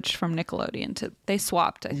think it switched from Nickelodeon to they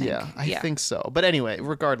swapped. I think. Yeah, I think so. But anyway,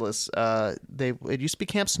 regardless, it used to be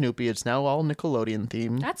Camp Snoopy. It's now all Nickelodeon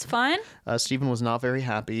themed. That's fun. Stephen was not very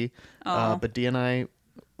happy, but Dee and I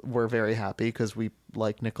were very happy because we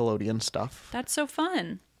like Nickelodeon stuff. That's so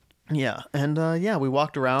fun. Yeah, and we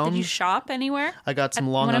walked around. Did you shop anywhere? I got some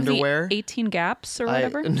long underwear. 18 Gaps or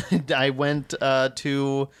whatever? I went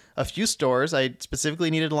to a few stores. I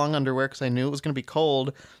specifically needed long underwear because I knew it was going to be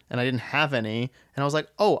cold, and I didn't have any. And I was like,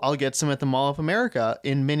 oh, I'll get some at the Mall of America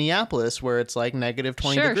in Minneapolis where it's like negative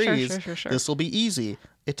 20 degrees. Sure. This will be easy.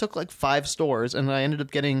 It took like 5 stores, and I ended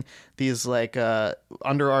up getting these like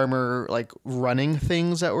Under Armour like running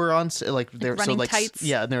things that were on like they're running so like tights.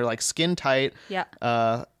 Yeah, and they're like skin tight. Yeah.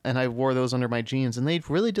 And I wore those under my jeans, and they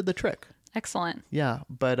really did the trick. Excellent. Yeah,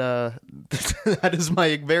 but that is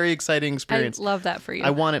my very exciting experience. I love that for you.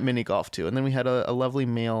 I won at mini golf too, and then we had a lovely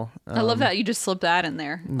meal. I love that you just slipped that in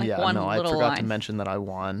there. Like I forgot to mention that I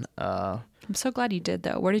won. I'm so glad you did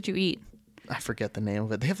though. Where did you eat? I forget the name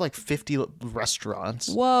of it. They have like 50 restaurants.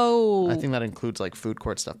 Whoa. I think that includes like food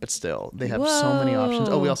court stuff, but still, they have so many options.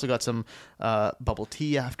 Oh, we also got some bubble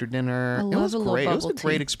tea after dinner. It was great. It was a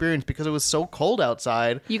great experience because it was so cold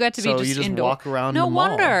outside. You got to be just you indoor. Walk around. No the mall.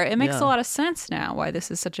 wonder. It makes a lot of sense now why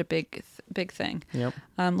this is such a big thing. Yep.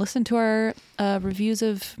 Listen to our reviews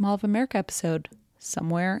of Mall of America episode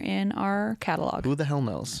somewhere in our catalog. Who the hell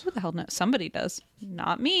knows? Who the hell knows? Somebody does.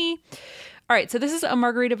 Not me. All right, so this is a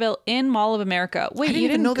Margaritaville in Mall of America. Wait, you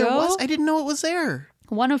didn't know there was? I didn't know it was there.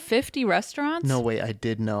 One of 50 restaurants? No, wait, I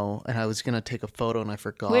did know, and I was going to take a photo, and I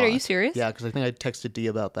forgot. Wait, are you serious? Yeah, because I think I texted Dee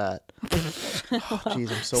about that.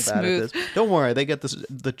 Jeez, I'm so bad at this. Don't worry, they get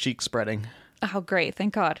the cheek spreading. Oh, great.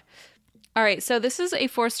 Thank God. All right, so this is a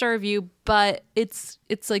 4-star review, but it's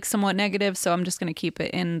like somewhat negative, so I'm just going to keep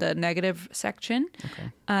it in the negative section.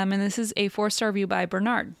 Okay. And this is a 4-star review by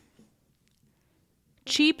Bernard.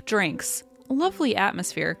 Cheap drinks. Lovely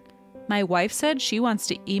atmosphere. My wife said she wants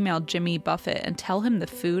to email Jimmy Buffett and tell him the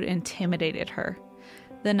food intimidated her.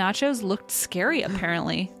 The nachos looked scary,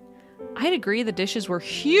 apparently. I'd agree the dishes were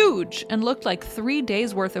huge and looked like 3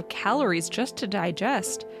 days worth of calories just to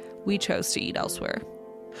digest. we chose to eat elsewhere.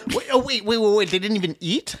 Wait. They didn't even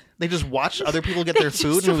eat? They just watched other people get their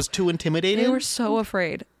food and it was too intimidating? They were so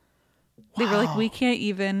afraid. They were like, we can't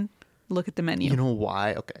even look at the menu. You know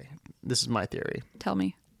why? Okay. This is my theory. Tell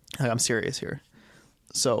me. I'm serious here.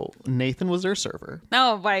 So Nathan was their server.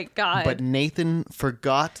 Oh my God. But Nathan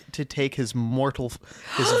forgot to take his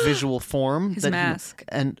visual form. His mask.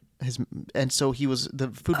 And so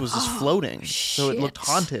the food was just floating. So it looked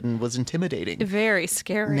haunted and was intimidating. Very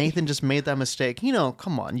scary. Nathan just made that mistake.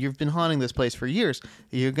 Come on. You've been haunting this place for years.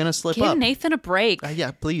 You're going to slip up. Give Nathan a break.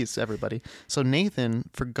 Yeah, please, everybody. So Nathan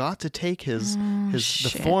forgot to take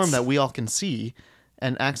the form that we all can see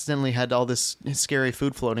and accidentally had all this scary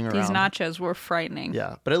food floating around. These nachos were frightening.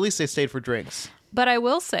 Yeah, but at least they stayed for drinks. But I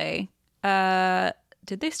will say,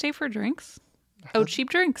 did they stay for drinks? Oh, cheap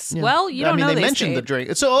drinks. Yeah. Well, you don't know. They mentioned the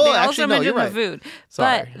drink. So, they actually, also no, mentioned you're right. The food.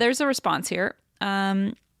 Sorry. But there's a response here,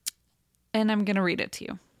 and I'm going to read it to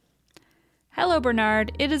you. Hello,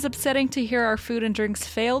 Bernard. It is upsetting to hear our food and drinks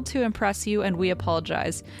failed to impress you, and we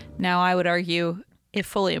apologize. Now, I would argue it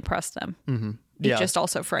fully impressed them. Mm-hmm. It just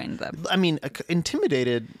also frightened them. I mean,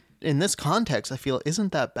 intimidated in this context, I feel,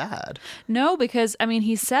 isn't that bad. No, because,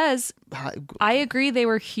 he says, I agree they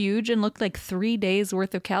were huge and looked like 3 days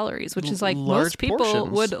worth of calories, which is like most people portions.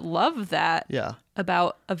 would love that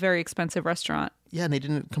about a very expensive restaurant. Yeah, and they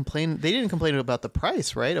didn't complain about the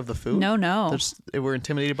price, right, of the food? No. They were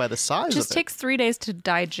intimidated by the size of it. It just takes 3 days to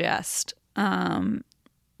digest.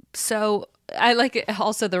 So I like it.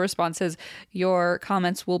 Also, the response is, your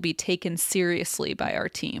comments will be taken seriously by our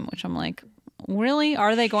team, which I'm like, really?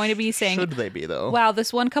 Are they going to be saying... Should they be, though? Wow,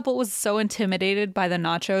 this one couple was so intimidated by the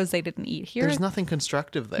nachos they didn't eat here. There's nothing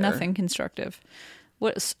constructive there. Nothing constructive.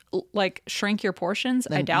 What, like, shrink your portions?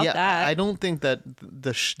 I doubt that. I don't think that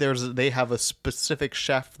they have a specific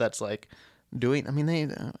chef that's like doing...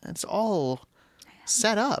 it's all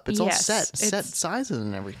set up. It's all set sizes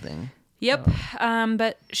and everything. Yep.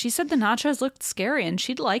 But she said the nachos looked scary and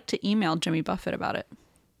she'd like to email Jimmy Buffett about it.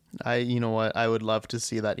 You know what? I would love to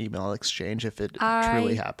see that email exchange if it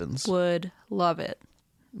truly happens. Would love it.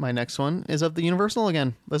 My next one is of the Universal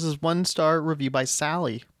again. This is 1-star review by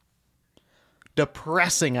Sally.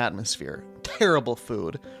 Depressing atmosphere. Terrible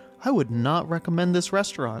food. I would not recommend this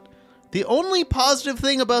restaurant. The only positive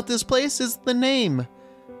thing about this place is the name.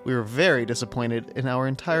 We were very disappointed in our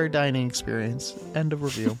entire dining experience. End of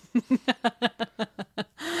review.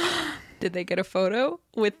 Did they get a photo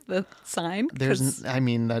with the sign?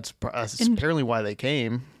 That's apparently why they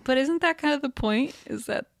came. But isn't that kind of the point? Is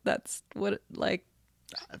that's what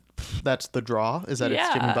that's the draw? Is that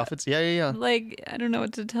it's Jimmy Buffett's? Yeah. Like, I don't know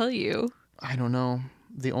what to tell you. I don't know.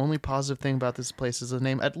 The only positive thing about this place is the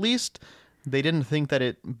name. At least they didn't think that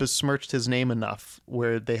it besmirched his name enough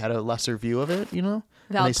where they had a lesser view of it,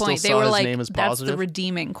 Valid point. They were like, that's the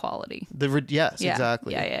redeeming quality. Yes,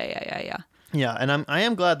 exactly. Yeah. Yeah, and I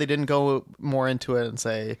am glad they didn't go more into it and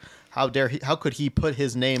say, how could he put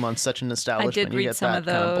his name on such an establishment? I did read some of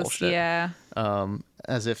those, kind of bullshit. yeah.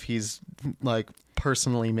 As if he's like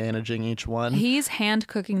personally managing each one. He's hand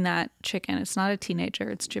cooking that chicken. It's not a teenager.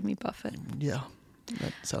 It's Jimmy Buffett. Yeah,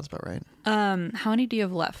 that sounds about right. How many do you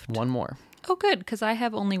have left? One more. Oh, good, because I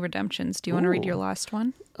have only redemptions. Do you want to read your last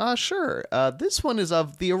one? Sure. This one is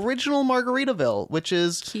of the original Margaritaville, which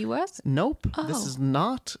is... Key West? Nope. Oh. This is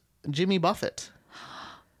not Jimmy Buffett.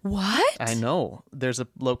 What? I know. There's a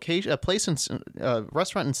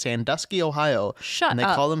restaurant in Sandusky, Ohio. Shut up. And they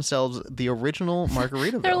call themselves the original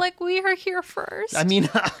Margaritaville. They're like, we are here first.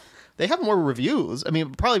 They have more reviews.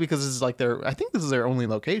 Probably because this is like I think this is their only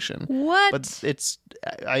location. What? But it's,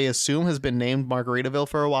 I assume, has been named Margaritaville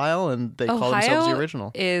for a while, and they call themselves the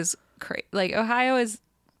original. Is crazy. Like, Ohio is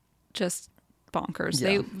just bonkers.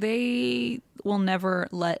 Yeah. They will never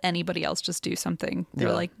let anybody else just do something.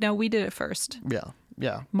 They're like, no, we did it first.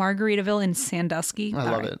 Yeah. Margaritaville in Sandusky. I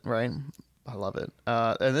love it, right? I love it.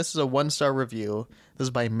 And this is a 1-star review. This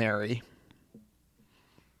is by Mary.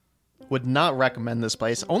 Would not recommend this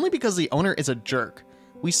place, only because the owner is a jerk.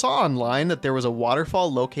 We saw online that there was a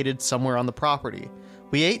waterfall located somewhere on the property.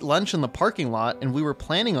 We ate lunch in the parking lot, and we were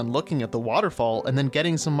planning on looking at the waterfall and then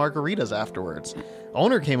getting some margaritas afterwards.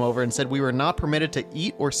 Owner came over and said we were not permitted to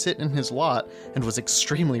eat or sit in his lot, and was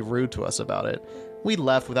extremely rude to us about it. We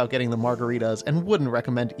left without getting the margaritas and wouldn't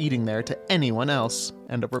recommend eating there to anyone else.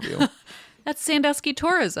 End of review. That's Sandusky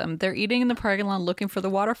tourism. They're eating in the parking lot looking for the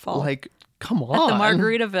waterfall. Like, come on. At the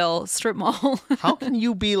Margaritaville strip mall. How can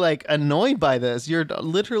you be like annoyed by this? You're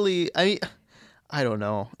literally, I don't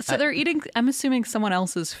know. So they're eating, I'm assuming, someone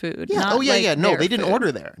else's food. Yeah. Not yeah. No, they didn't food.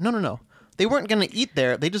 order there. No. They weren't going to eat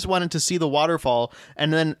there. They just wanted to see the waterfall.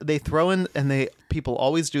 And then they throw in, and people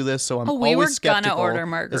always do this, so I'm always skeptical. We were going to order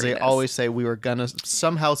margaritas. As they always say, we were going to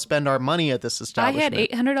somehow spend our money at this establishment. I had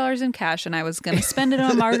 $800 in cash, and I was going to spend it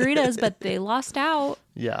on margaritas, but they lost out.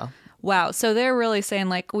 Yeah. Wow. So they're really saying,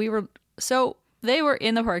 like, they were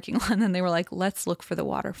in the parking lot, and then they were like, let's look for the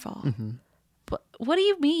waterfall. Mm-hmm. But what do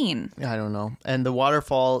you mean? I don't know. And the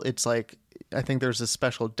waterfall, it's like, I think there's a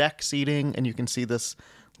special deck seating, and you can see this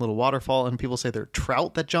little waterfall, and people say they're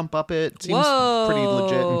trout that jump up it. It seems pretty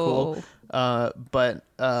legit and cool.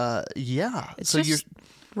 Yeah. It's so just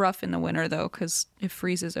rough in the winter, though, because it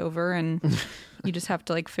freezes over, and you just have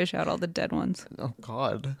to, like, fish out all the dead ones. Oh,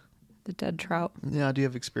 God. The dead trout. Yeah, do you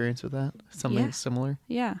have experience with that? Something similar?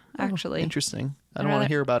 Yeah, actually. Interesting. I don't want to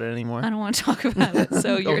hear about it anymore. I don't want to talk about it,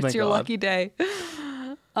 so it's your lucky day.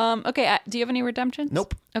 Okay, do you have any redemptions?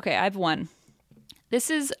 Nope. Okay, I have one. This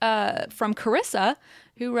is from Carissa,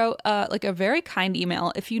 who wrote like a very kind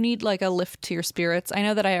email. If you need like a lift to your spirits, I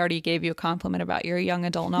know that I already gave you a compliment about your young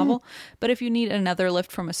adult novel, but if you need another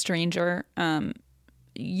lift from a stranger,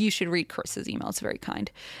 you should read Carissa's email. It's very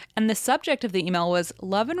kind. And the subject of the email was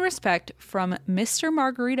love and respect from Mr.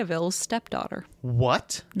 Margaritaville's stepdaughter.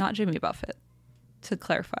 What? Not Jimmy Buffett, to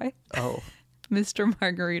clarify. Oh. Mr.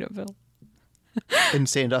 Margaritaville. In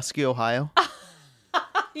Sandusky, Ohio?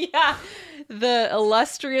 Yeah. The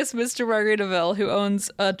illustrious Mr. Margaritaville, who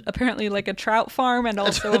owns apparently like a trout farm and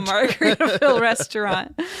also a Margaritaville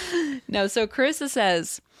restaurant. No, so Carissa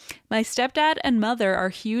says, my stepdad and mother are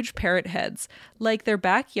huge parrot heads. Like their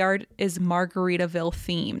backyard is Margaritaville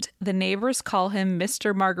themed. The neighbors call him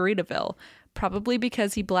Mr. Margaritaville, probably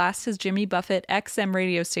because he blasts his Jimmy Buffett XM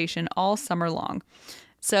radio station all summer long.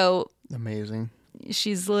 So amazing.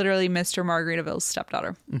 She's literally Mr. Margaritaville's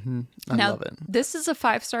stepdaughter. Mm-hmm. I love it. This is a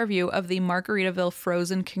 5-star review of the Margaritaville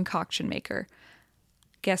frozen concoction maker.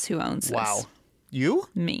 Guess who owns this? Wow. You?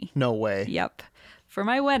 Me. No way. Yep. For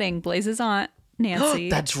my wedding, Blaze's aunt,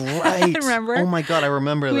 Nancy. That's right. Remember? Oh my God, I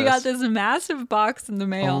remember this. We got this massive box in the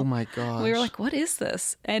mail. Oh my gosh. We were like, what is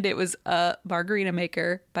this? And it was a margarita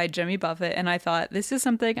maker by Jimmy Buffett. And I thought, this is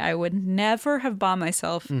something I would never have bought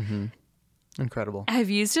myself. Mm-hmm. Incredible.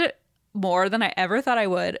 I've used it more than I ever thought I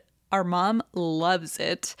would. Our mom loves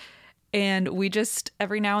it. And we just,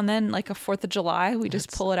 every now and then, like a 4th of July, we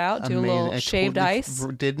just pull it out, do a little shaved ice.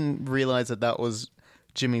 Didn't realize that was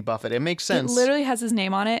Jimmy Buffett. It makes sense. It literally has his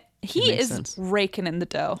name on it. He is raking in the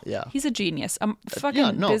dough. Yeah. He's a genius. A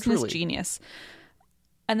fucking business truly. Genius.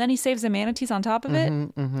 And then he saves the manatees on top of it.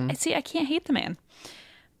 Mm-hmm. See, I can't hate the man.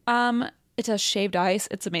 It does shaved ice.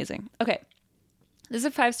 It's amazing. Okay. This is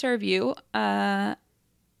a 5-star review. I'm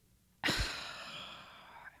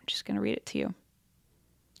just going to read it to you.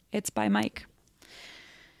 It's by Mike.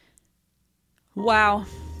 Wow,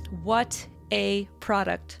 what a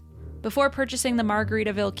product. Before purchasing the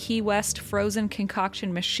Margaritaville Key West frozen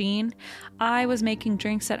concoction machine, I was making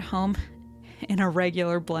drinks at home in a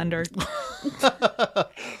regular blender.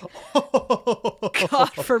 God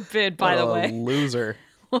forbid, by the way. What a loser.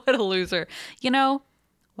 What a loser. You know,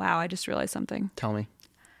 wow, I just realized something. Tell me.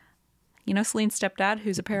 You know Celine's stepdad,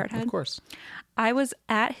 who's a parrot head? Of course. I was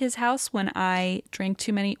at his house when I drank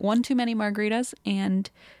one too many margaritas and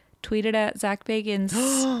tweeted at Zach Bagans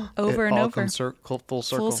over and over. Full circle.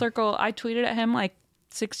 Full circle. I tweeted at him like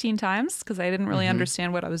 16 times because I didn't really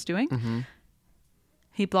understand what I was doing. Mm-hmm.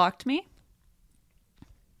 He blocked me.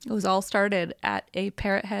 It was all started at a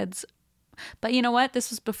parrot head's. But you know what?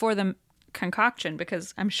 This was before the concoction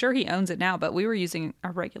because I'm sure he owns it now, but we were using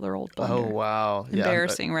a regular old blender. Oh, wow.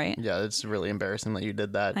 Embarrassing, right? Yeah, it's really embarrassing that you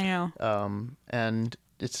did that. I know. And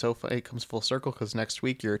it's so funny. It comes full circle because next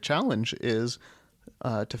week your challenge is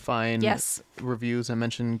to find reviews and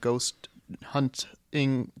mention ghost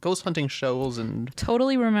hunting shows and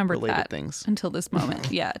totally remembered related that things until this moment.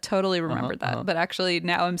 Yeah, totally remembered that. But actually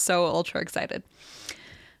now I'm so ultra excited.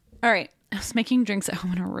 All right. I was making drinks at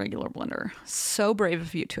home in a regular blender. So brave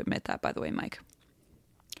of you to admit that, by the way, Mike.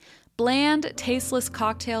 Bland, tasteless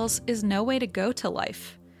cocktails is no way to go to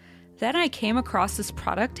life. Then I came across this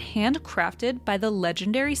product handcrafted by the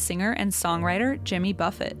legendary singer and songwriter Jimmy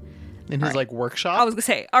Buffett. In his workshop? I was going to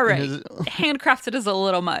say, all right, handcrafted is a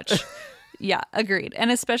little much. Yeah, agreed. And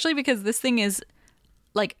especially because this thing is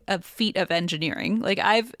like a feat of engineering. Like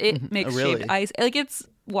it makes shaved ice. Like it's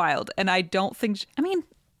wild. And I don't think,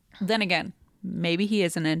 then again, maybe he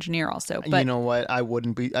is an engineer also. But you know what? I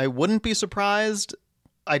wouldn't be surprised.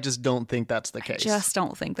 I just don't think that's the case.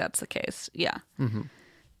 Yeah. Mm-hmm.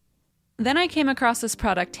 Then I came across this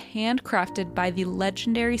product handcrafted by the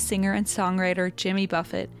legendary singer and songwriter Jimmy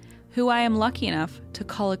Buffett, who I am lucky enough to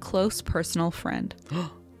call a close personal friend.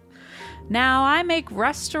 Now I make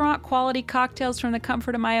restaurant quality cocktails from the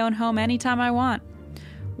comfort of my own home anytime I want.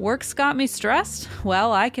 Work's got me stressed?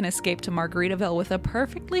 Well, I can escape to Margaritaville with a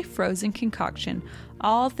perfectly frozen concoction,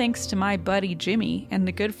 all thanks to my buddy Jimmy and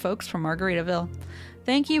the good folks from Margaritaville.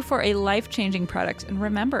 Thank you for a life-changing product, and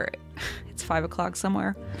remember, it's 5 o'clock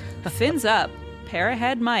somewhere. Fins up, pair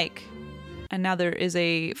ahead Mike. And now there is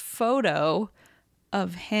a photo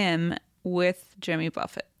of him with Jimmy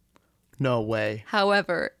Buffett. No way.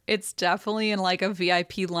 However, it's definitely in like a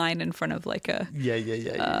VIP line in front of like a... Yeah.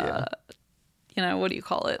 You know, what do you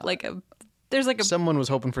call it? Like a... There's like a... Someone was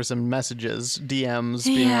hoping for some messages, DMs,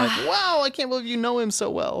 being like, wow, I can't believe you know him so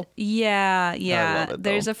well. Yeah. I love it,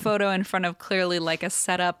 There's a photo in front of clearly like a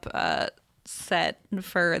setup set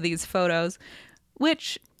for these photos,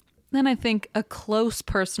 which then I think a close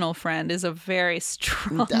personal friend is a very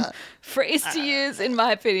strong phrase to use in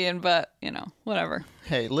my opinion, but you know, whatever.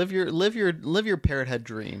 Hey, live your parrot head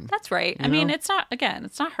dream. That's right. I mean, it's not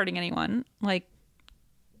hurting anyone. Like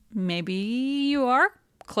maybe you are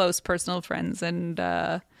close personal friends, and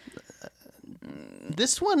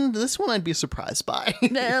this one I'd be surprised by.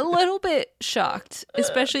 A little bit shocked,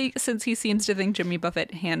 especially since he seems to think Jimmy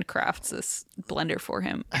Buffett handcrafts this blender for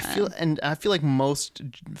him. I feel like most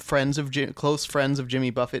close friends of Jimmy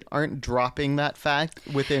Buffett aren't dropping that fact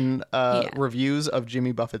within reviews of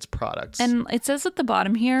Jimmy Buffett's products. And it says at the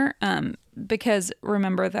bottom here, because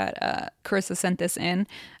remember that Carissa sent this in.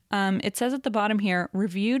 It says at the bottom here,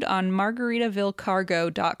 reviewed on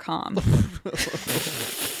MargaritavilleCargo.com.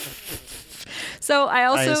 So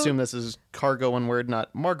I assume this is cargo one word,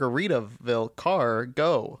 not Margaritaville car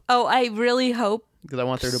go. Oh, I really hope. Because I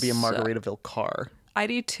want there to be a Margaritaville car. I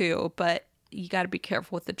do too, but you got to be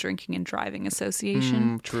careful with the Drinking and Driving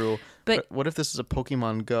Association. True. But what if this is a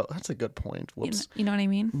Pokemon Go? That's a good point. Whoops. You know what I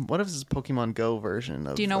mean? What if this is a Pokemon Go version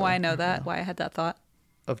of... Do you know why I know that? Why I had that thought?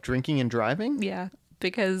 Of drinking and driving? Yeah.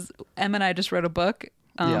 Because Em and I just wrote a book,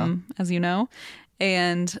 as you know,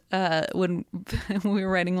 and when we were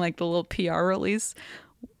writing like the little PR release,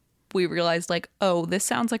 we realized like, oh, this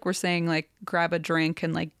sounds like we're saying like grab a drink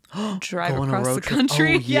and like drive across the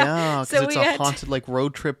country. Oh, yeah, because it's a haunted like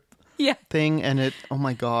road trip thing, and it, oh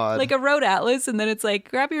my God. Like a road atlas, and then it's like,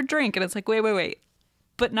 grab your drink, and it's like, wait,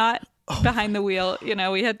 but not behind the wheel. You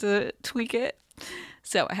know, we had to tweak it.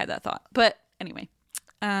 So I had that thought. But anyway.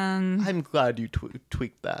 I'm glad you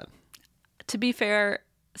tweaked that. To be fair,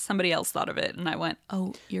 somebody else thought of it, and I went,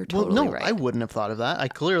 "Oh, you're totally right." I wouldn't have thought of that. I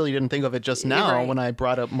clearly didn't think of it just now when I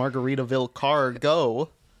brought up Margaritaville Car Go,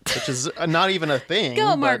 which is not even a thing.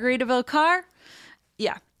 Go Margaritaville Car.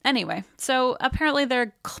 Yeah. Anyway, so apparently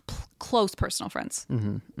they're close personal friends.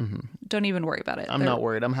 Don't even worry about it. I'm not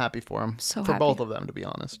worried. I'm happy for them. For both of them, to be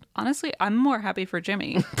honest. Honestly, I'm more happy for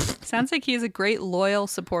Jimmy. Sounds like he's a great loyal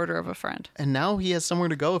supporter of a friend. And now he has somewhere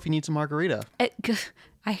to go if he needs a margarita. I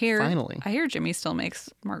hear Finally. Jimmy still makes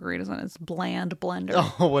margaritas on his bland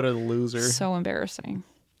blender. Oh, what a loser. So embarrassing.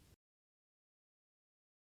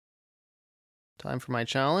 Time for my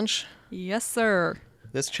challenge. Yes, sir.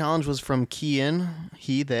 This challenge was from Kian,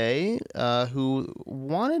 they, who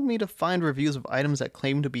wanted me to find reviews of items that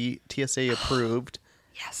claim to be TSA approved.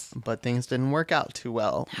 Yes. But things didn't work out too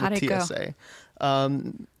well How'd with it TSA.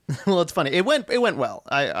 Well, it's funny. It went well.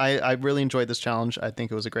 I really enjoyed this challenge. I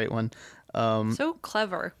think it was a great one. So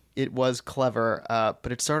clever. It was clever,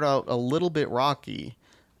 but it started out a little bit rocky.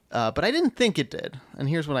 But I didn't think it did. And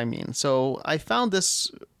here's what I mean. So I found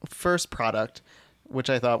this first product, which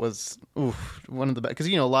I thought was one of the best. Because,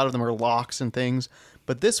 a lot of them are locks and things.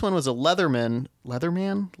 But this one was a Leatherman,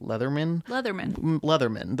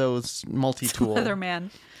 those multi-tool. Leatherman.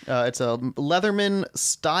 It's a Leatherman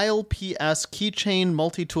Style PS keychain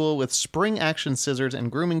multi-tool with spring action scissors and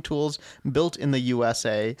grooming tools built in the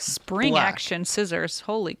USA. Spring action scissors.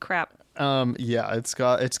 Holy crap. Yeah, it's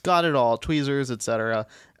got it all. Tweezers, etc.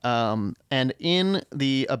 And in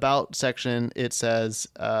the About section, it says...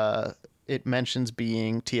 it mentions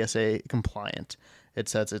being TSA compliant. It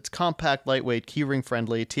says it's compact, lightweight, keyring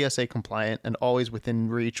friendly, TSA compliant, and always within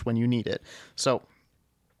reach when you need it. So,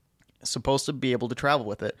 supposed to be able to travel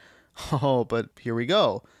with it. Oh, but here we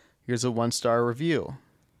go. Here's a 1-star review.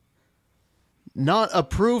 Not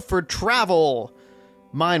approved for travel.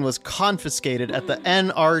 Mine was confiscated at the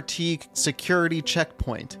NRT security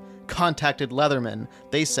checkpoint. Contacted Leatherman.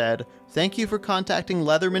 They said, "Thank you for contacting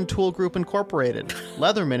Leatherman Tool Group Incorporated.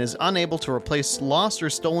 Leatherman is unable to replace lost or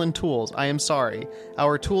stolen tools. I am sorry.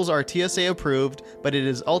 Our tools are TSA approved, but it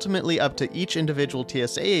is ultimately up to each individual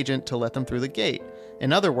TSA agent to let them through the gate.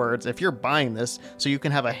 In other words, if you're buying this so you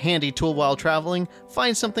can have a handy tool while traveling,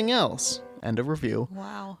 find something else." End of review.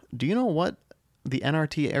 Wow. Do you know what the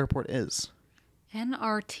NRT airport is?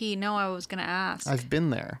 NRT. No, I was going to ask. I've been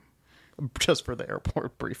there. Just for the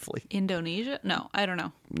airport briefly. Indonesia? No, I don't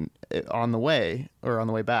know. On the way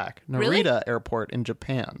back. Narita really? Airport in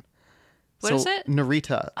Japan. What is it?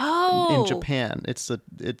 Narita. Oh. In Japan. It's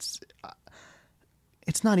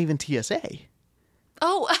not even TSA.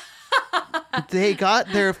 Oh. They got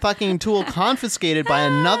their fucking tool confiscated by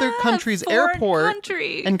another country's airport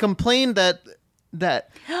and complained that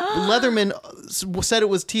Leatherman said it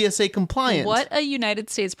was TSA compliant. What a United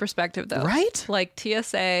States perspective, though. Right? Like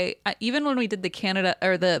TSA, even when we did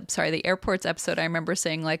the airports episode, I remember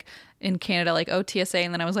saying like in Canada, like, oh, TSA.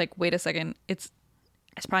 And then I was like, wait a second, it's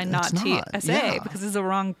probably not TSA because it's the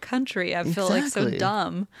wrong country. I feel like so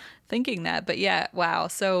dumb thinking that. But yeah, wow.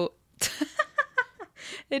 So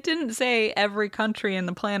it didn't say every country in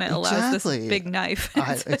the planet allows this big knife.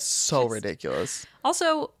 It's so ridiculous.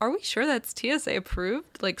 Also, are we sure that's TSA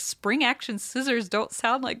approved? Like, spring action scissors don't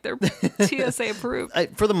sound like they're TSA approved.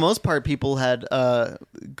 For the most part, people had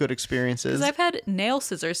good experiences. Because I've had nail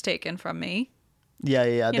scissors taken from me.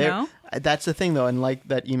 Yeah. That's the thing, though, and like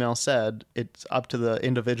that email said, it's up to the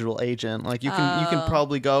individual agent. Like you can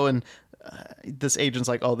probably go and this agent's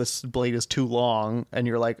like, oh, this blade is too long, and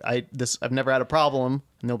you're like, I've never had a problem,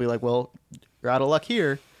 and they'll be like, well, you're out of luck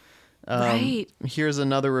here. Right. Here's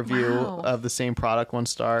another review of the same product, 1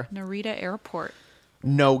 star. Narita Airport.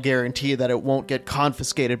 No guarantee that it won't get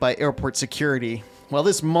confiscated by airport security. While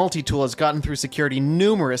this multi-tool has gotten through security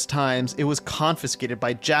numerous times, it was confiscated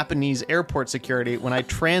by Japanese airport security when I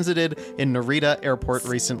transited in Narita Airport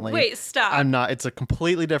recently. Wait, stop. I'm not. It's a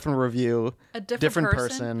completely different review. A different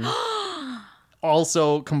person?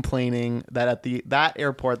 Also complaining that at that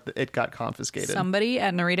airport it got confiscated. Somebody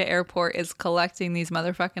at Narita Airport is collecting these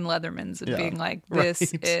motherfucking Leathermans and being like, this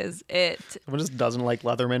is it. Someone just doesn't like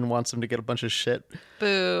Leatherman, wants him to get a bunch of shit.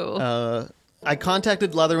 Boo. I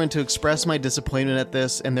contacted Leatherman to express my disappointment at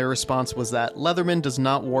this, and their response was that Leatherman does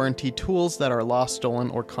not warranty tools that are lost,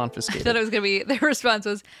 stolen, or confiscated. I thought it was going to be, their response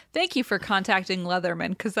was, thank you for contacting Leatherman,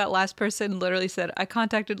 because that last person literally said, I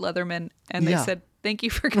contacted Leatherman, and they said, thank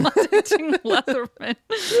you for contacting Leatherman.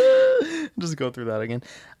 Just go through that again.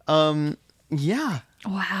 Yeah.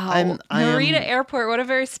 Wow. Narita Airport, what a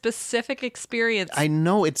very specific experience. I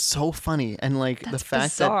know, it's so funny. And like the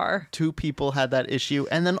fact that 2 people had that issue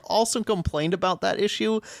and then also complained about that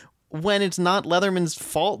issue when it's not Leatherman's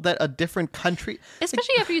fault that a different country.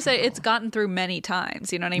 Especially after you said it's gotten through many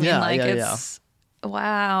times. You know what I mean?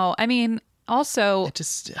 Wow. I mean, also,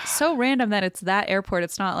 it's just so random that it's that airport.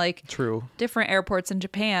 It's not like different airports in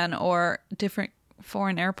Japan or different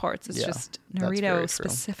foreign airports. It's just Narita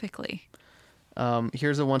specifically.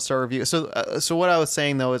 Here's a 1-star review. So what I was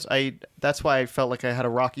saying though is that's why I felt like I had a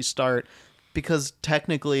rocky start, because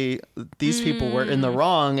technically these people were in the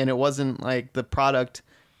wrong, and it wasn't like the product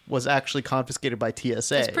was actually confiscated by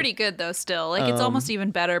TSA. It's pretty good though still. Like it's almost even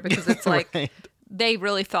better because it's like they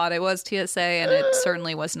really thought it was TSA and it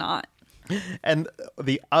certainly was not. And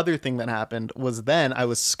the other thing that happened was then I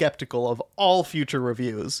was skeptical of all future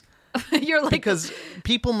reviews. You're like, because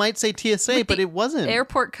people might say TSA, but it wasn't.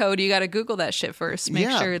 Airport code, you got to Google that shit first. Make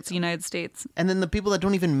sure it's United States. And then the people that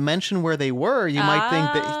don't even mention where they were, you might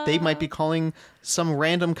think that they might be calling some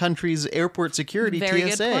random country's airport security Very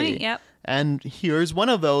TSA. Good point. Yep. And here's one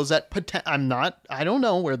of those that I don't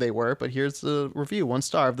know where they were, but here's the review, 1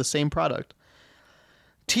 star of the same product.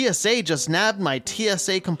 TSA just nabbed my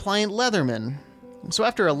TSA compliant Leatherman. So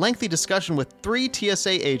after a lengthy discussion with 3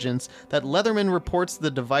 TSA agents that Leatherman reports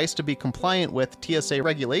the device to be compliant with TSA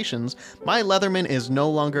regulations, my Leatherman is no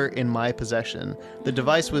longer in my possession. The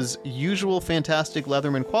device was usual fantastic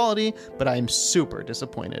Leatherman quality, but I'm super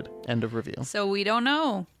disappointed. End of review. So we don't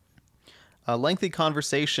know. A lengthy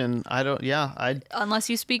conversation. Unless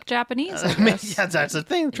you speak Japanese, I guess. Yeah, that's the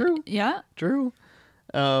thing. True. Yeah. True.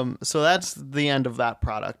 So that's the end of that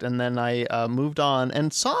product. And then I moved on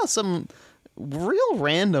and saw some real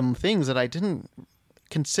random things that I didn't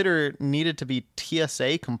consider needed to be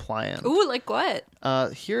TSA compliant. Ooh, like what?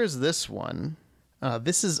 Here's this one.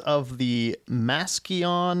 This is of the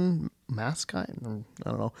Mascion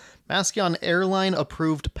airline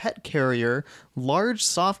approved pet carrier, large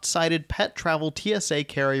soft-sided pet travel TSA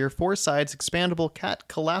carrier, 4 sides, expandable cat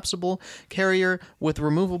collapsible carrier with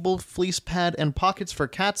removable fleece pad and pockets for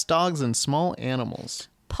cats, dogs, and small animals.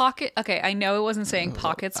 Okay, I know it wasn't saying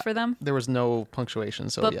pockets for them. There was no punctuation,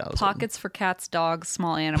 so but yeah. Pockets for cats, dogs,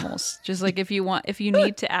 small animals. Just like if you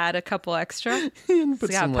need to add a couple extra,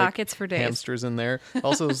 put some pockets for days. Hamsters in there.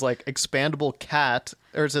 Also, it's like expandable cat,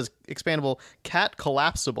 or it says expandable cat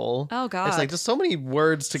collapsible. Oh god, it's like just so many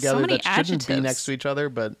words together that adjectives. Shouldn't be next to each other,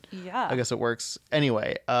 but yeah, I guess it works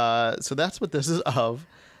anyway. So that's what this is of.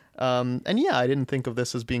 And yeah, I didn't think of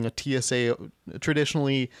this as being a TSA,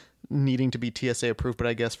 traditionally needing to be TSA approved, but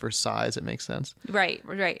I guess for size, it makes sense. Right.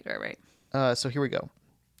 So here we go.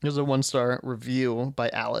 Here's a 1-star review by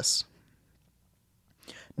Alice.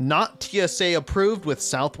 Not TSA approved with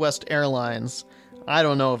Southwest Airlines. I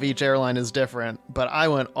don't know if each airline is different, but I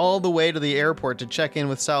went all the way to the airport to check in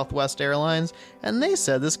with Southwest Airlines, and they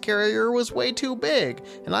said this carrier was way too big,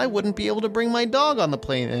 and I wouldn't be able to bring my dog on the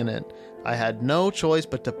plane in it. I had no choice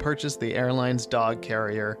but to purchase the airline's dog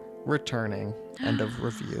carrier. Returning. End of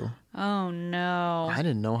review. Oh, no. I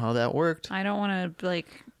didn't know how that worked. I don't want to,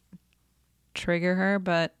 trigger her,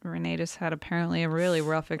 but Renee just had apparently a really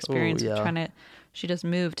rough experience of trying to... She just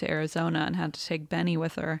moved to Arizona and had to take Benny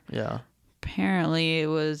with her. Yeah. Apparently it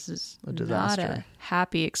was a disaster. Not a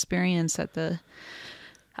happy experience at the...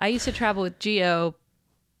 I used to travel with Geo,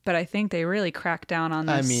 but I think they really cracked down on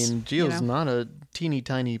this. I mean, Geo's not a teeny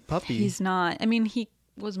tiny puppy. He's not. I mean, he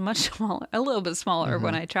was much smaller, a little bit smaller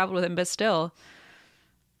when I traveled with him, but still.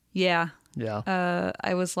 Yeah. Yeah.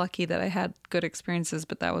 I was lucky that I had good experiences,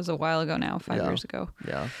 but that was a while ago now, 5 years ago.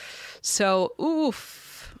 Yeah. So, oof.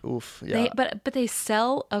 Yeah. But they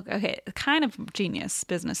sell, okay, kind of genius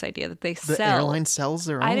business idea that they sell. The airline sells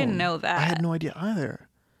their own. I didn't know that. I had no idea either.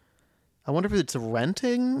 I wonder if it's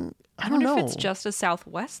renting. I don't know. If it's just a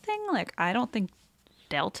Southwest thing. I don't think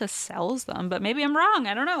Delta sells them, but maybe I'm wrong.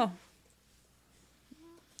 I don't know.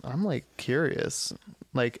 I'm curious.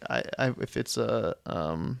 I if it's a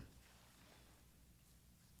I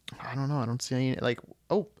don't know. I don't see any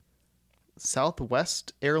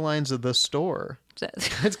Southwest Airlines of the store.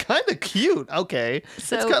 It's kind of cute. Okay.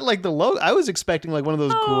 So, it's got the logo. I was expecting one of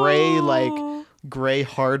those gray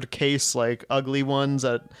hard case ugly ones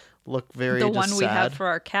that look very the one sad. We have for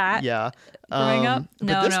our cat. Yeah. Growing up.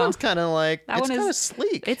 No, but this one's kind of it's kind of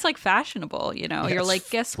sleek. It's fashionable, Yeah, You're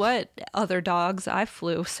guess what? Other dogs, I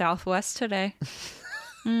flew Southwest today.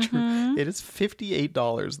 True. It is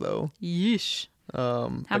 $58 though. Yeesh.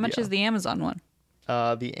 How much is the Amazon one?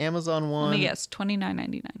 The Amazon one. Let me guess,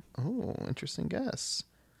 $29.99. Oh, interesting guess.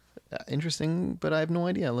 Interesting, but I have no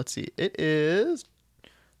idea. Let's see. It is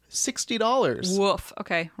 $60. Woof.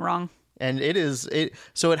 Okay, wrong. And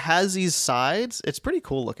so it has these sides. It's pretty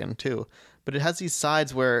cool looking too. But it has these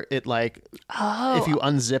sides where it if you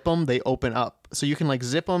unzip them, they open up. So you can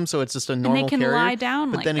zip them so it's just a normal carrier. And they can lie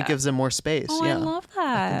down but then it gives them more space. Oh, yeah. I love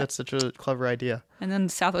that. I think that's such a clever idea. And then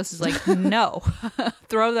Southwest is no,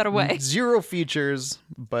 throw that away. 0 features,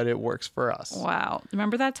 but it works for us. Wow.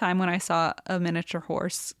 Remember that time when I saw a miniature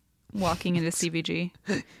horse walking into CVG?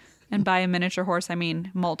 And by a miniature horse, I mean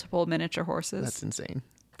multiple miniature horses. That's insane.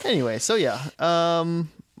 Anyway, so yeah,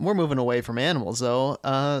 we're moving away from animals though,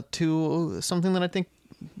 to something that I think,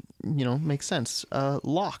 makes sense.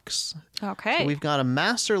 Locks. Okay. So we've got a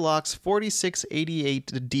Master Locks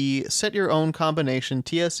 4688D, set your own combination,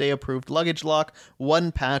 TSA approved luggage lock,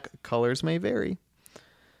 1-pack, colors may vary.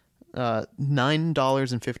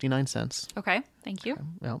 $9.59. Okay, thank you. Okay,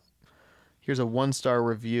 well, here's a 1-star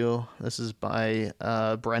review. This is by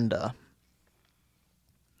Brenda.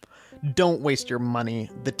 Don't waste your money.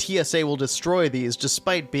 The TSA will destroy these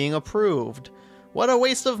despite being approved. What a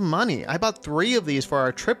waste of money. I bought 3 of these for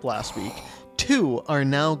our trip last week. 2 are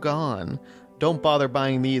now gone. Don't bother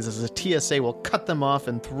buying these as the TSA will cut them off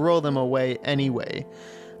and throw them away anyway.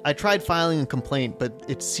 I tried filing a complaint, but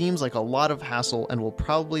it seems like a lot of hassle and will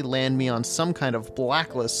probably land me on some kind of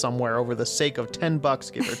blacklist somewhere over the sake of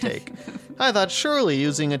 $10, give or take. I thought surely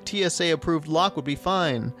using a TSA-approved lock would be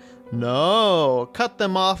fine. No, cut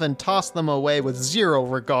them off and toss them away with 0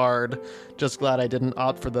 regard. Just glad I didn't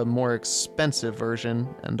opt for the more expensive version.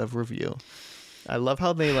 End of review. I love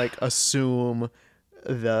how they assume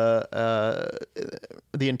the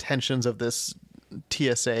intentions of this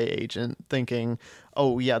TSA agent, thinking,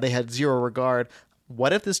 oh yeah, they had 0 regard.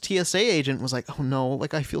 What if this TSA agent was like, oh no,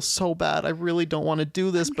 I feel so bad. I really don't want to do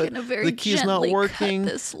this, but the key's not working.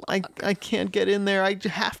 I can't get in there. I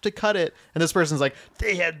have to cut it. And this person's like,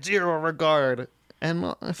 they had 0 regard.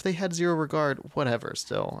 And if they had 0 regard, whatever,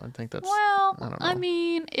 still. I think that's... Well, I don't know. I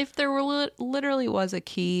mean, if there were literally was a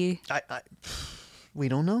key... we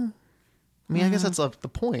don't know. I mean, I guess that's the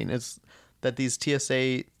point, is that these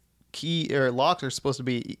TSA key or locks are supposed to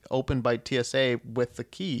be opened by TSA with the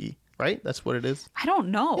key. Right? That's what it is. I don't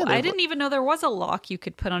know. Yeah, I didn't even know there was a lock you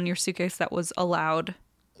could put on your suitcase that was allowed.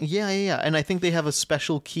 Yeah. And I think they have a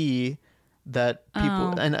special key that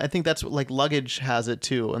people... And I think that's what, luggage has it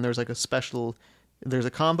too. And there's a special... There's a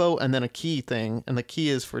combo and then a key thing. And the key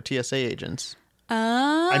is for TSA agents.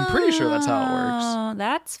 Oh. I'm pretty sure that's how it works. Oh,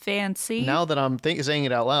 that's fancy. Now that I'm saying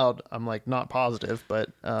it out loud, I'm not positive, but...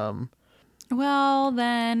 Well,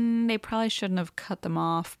 then they probably shouldn't have cut them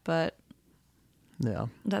off, but yeah,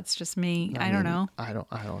 that's just me. I don't know. I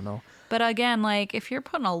don't know. But again, like if you're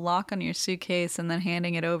putting a lock on your suitcase and then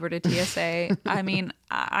handing it over to TSA, I mean,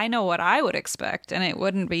 I know what I would expect, and it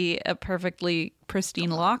wouldn't be a perfectly pristine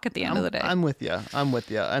lock at the end of the day. I'm with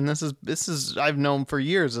you. And this is I've known for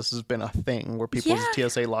years this has been a thing where people's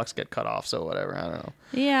TSA locks get cut off. So whatever, I don't know.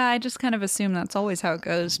 Yeah, I just kind of assume that's always how it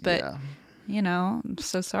goes. But you know, I'm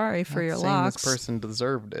so sorry for your locks. This person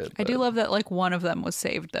deserved it. I do love that like one of them was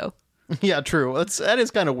saved though. Yeah, true. That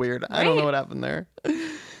is kind of weird. Right? I don't know what happened there.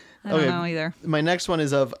 I don't know either. My next one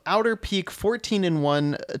is of Outer Peak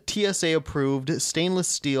 14-in-1 TSA approved stainless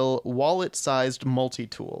steel wallet-sized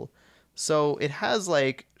multi-tool. So it has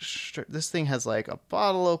like this thing has like a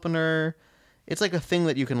bottle opener. It's like a thing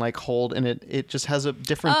that you can like hold, and it just has a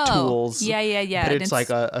different tools. Yeah. But it's like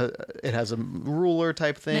it has a ruler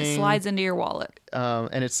type thing. And it slides into your wallet.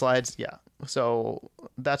 And it slides, yeah. So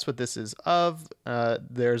that's what this is of.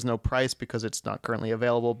 There's no price because it's not currently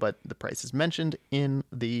available, but the price is mentioned in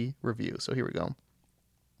the review. So here we go.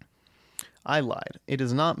 I lied. It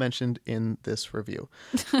is not mentioned in this review.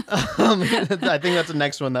 I think that's the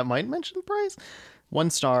next one that might mention the price. 1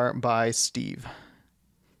 star by Steve.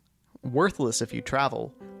 Worthless if you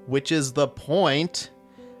travel, which is the point.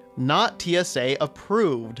 Not TSA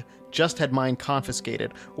approved. Just had mine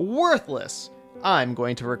confiscated. Worthless. I'm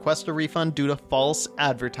going to request a refund due to false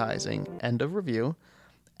advertising. End of review.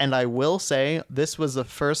 And I will say this was the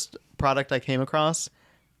first product I came across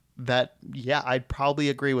that, yeah, I'd probably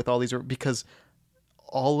agree with all these because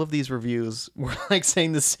all of these reviews were like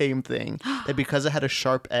saying the same thing. That because it had a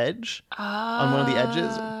sharp edge on one of the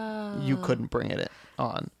edges, you couldn't bring it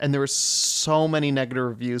on. And there were so many negative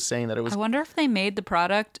reviews saying that it was... I wonder if they made the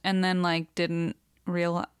product and then like didn't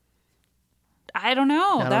realize... I don't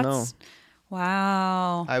know. I don't know.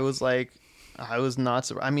 Wow. I was not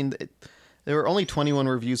surprised. I mean, there were only 21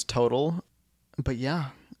 reviews total, but yeah,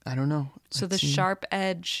 I don't know. So the sharp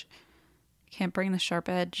edge, can't bring the sharp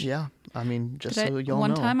edge. Yeah. I mean, just so y'all know.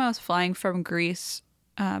 One time I was flying from Greece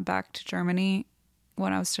back to Germany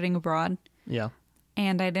when I was studying abroad. Yeah.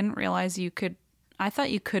 And I didn't realize I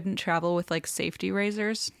thought you couldn't travel with like safety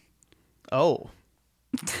razors. Oh.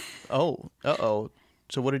 Uh-oh.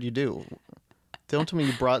 So what did you do? Don't tell me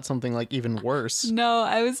you brought something like even worse. No,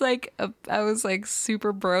 I was like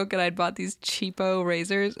super broke, and I'd bought these cheapo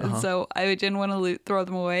razors, and so I didn't want to throw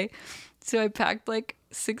them away. So I packed like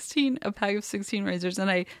a pack of 16 razors,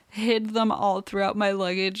 and I hid them all throughout my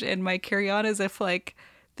luggage and my carry-on as if like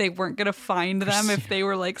they weren't gonna find them if they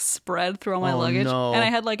were like spread through all my luggage. No. And I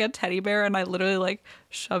had like a teddy bear, and I literally like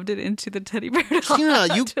shoved it into the teddy bear to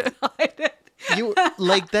hide it. You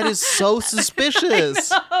like that is so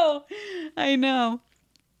suspicious. I know.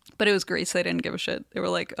 But it was Greece. They didn't give a shit. They were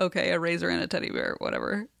like, okay, a razor and a teddy bear,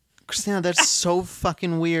 whatever. Christina, that's so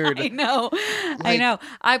fucking weird. I know. I know.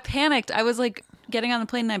 I panicked. I was like getting on the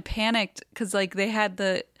plane and I panicked because like they had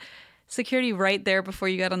the security right there before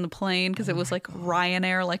you got on the plane because it was like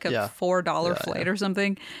Ryanair, like a $4 flight or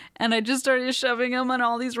something. And I just started shoving them on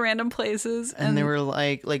all these random places. And they were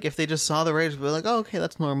like if they just saw the razor, they were like, oh, okay,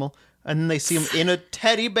 that's normal. And then they see him in a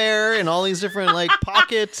teddy bear and all these different like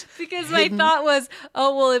pockets. Because hidden. My thought was,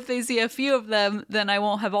 oh, well, if they see a few of them, then I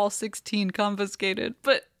won't have all 16 confiscated.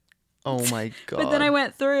 But oh my God. But then I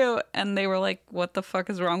went through and they were like, what the fuck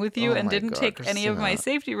is wrong with you? And didn't take any of my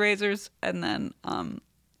safety razors. And then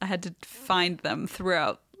I had to find them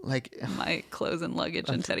throughout like my clothes and luggage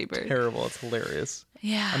and teddy bears. Terrible. It's hilarious.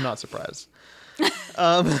 Yeah. I'm not surprised.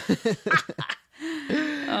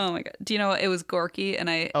 Oh my God. Do you know what? It was Gorky and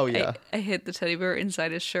I hid the teddy bear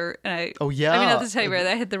inside his shirt and I mean not the teddy bear,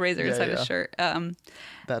 I hid the razor inside his shirt.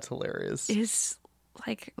 That's hilarious. It's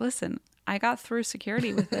like, listen, I got through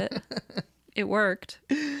security with it. It worked.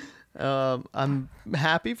 I'm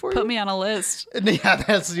happy for you. Put me on a list. Yeah,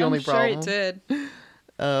 that's the only problem. I'm sure it did.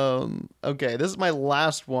 Okay, this is my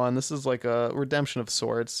last one. This is like a redemption of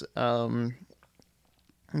sorts.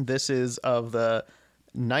 This is of the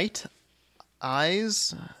Night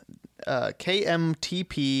Eyes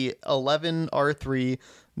KMTP 11R3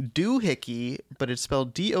 Doohickey, but it's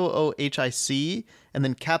spelled Doohic and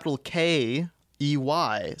then capital KEY.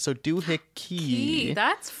 So Doohickey.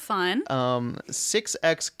 That's fun.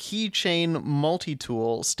 6X keychain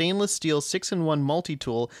multi-tool, stainless steel 6-in-1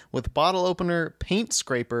 multi-tool with bottle opener, paint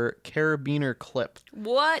scraper, carabiner clip.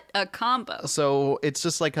 What a combo. So it's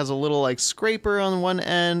just like has a little like scraper on one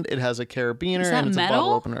end. It has a carabiner and it's metal? A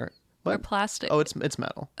bottle opener. What? Or plastic? Oh, it's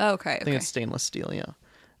metal. Oh, okay. I think it's stainless steel, yeah.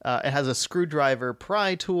 It has a screwdriver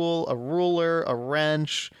pry tool, a ruler, a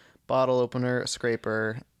wrench, bottle opener, a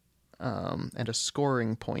scraper, and a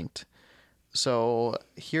scoring point. So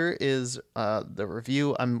here is the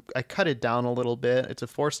review. I cut it down a little bit. It's a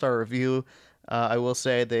 4-star review. I will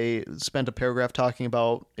say they spent a paragraph talking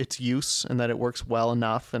about its use and that it works well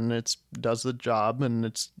enough and it does the job and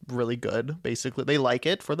it's really good. Basically, they like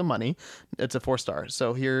it for the money. It's a 4-star.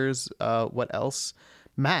 So here's what else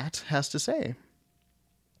Matt has to say.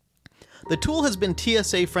 The tool has been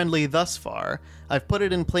TSA friendly thus far. I've put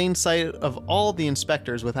it in plain sight of all the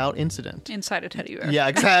inspectors without incident. Inside a teddy bear. Yeah,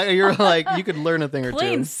 exactly. You're like, you could learn a thing or two.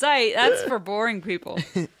 Plain sight. That's for boring people.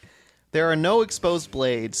 There are no exposed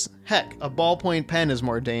blades. Heck, a ballpoint pen is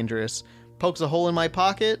more dangerous. Pokes a hole in my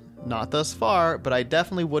pocket? Not thus far, but I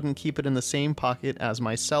definitely wouldn't keep it in the same pocket as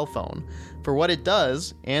my cell phone. For what it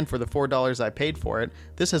does, and for the $4 I paid for it,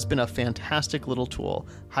 this has been a fantastic little tool.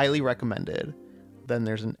 Highly recommended. Then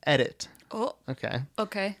there's an edit. Oh.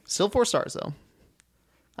 Okay. Still 4 stars, though.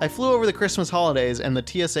 I flew over the Christmas holidays and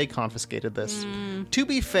the TSA confiscated this. To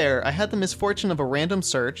be fair, I had the misfortune of a random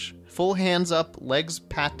search, full hands up, legs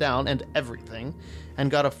pat down, and everything, and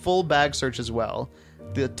got a full bag search as well.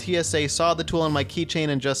 The TSA saw the tool on my keychain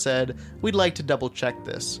and just said, "We'd like to double check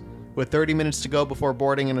this." With 30 minutes to go before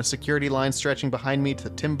boarding and a security line stretching behind me to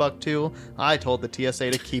Timbuktu, I told the TSA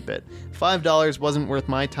to keep it. $5 wasn't worth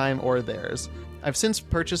my time or theirs. I've since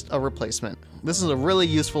purchased a replacement. This is a really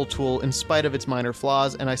useful tool in spite of its minor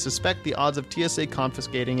flaws, and I suspect the odds of TSA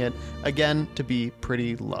confiscating it, again, to be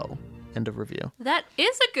pretty low. End of review. That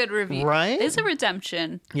is a good review. Right? It's a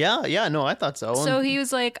redemption. Yeah, no, I thought so. So he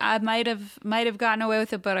was like, I might have gotten away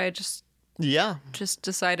with it, but I just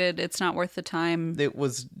decided it's not worth the time. It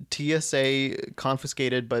was TSA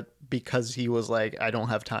confiscated, but because he was like, I don't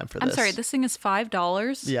have time for this. I'm sorry, this thing is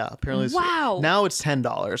 $5? Yeah, apparently. Wow. Now it's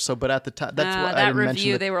 $10. So, but at the time, that's what I that didn't mention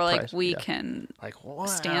review. the They were like, price. we can wow.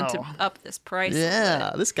 stand to up this price.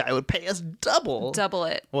 Yeah, this guy would pay us double. Double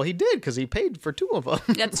it. Well, he did because he paid for 2 of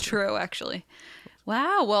them. That's true, actually.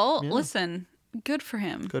 Wow. Well, listen. Good for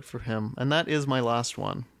him. Good for him. And that is my last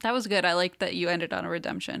one. That was good. I like that you ended on a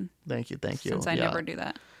redemption. Thank you. Since I never do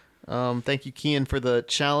that. Thank you, Kian, for the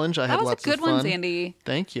challenge. I had lots of fun. That was a good one, Zandy.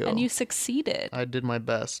 Thank you. And you succeeded. I did my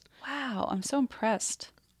best. Wow, I'm so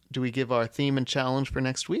impressed. Do we give our theme and challenge for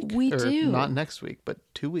next week? We do. Not next week, but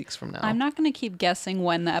 2 weeks from now. I'm not going to keep guessing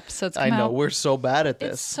when the episodes come out. I know. We're so bad at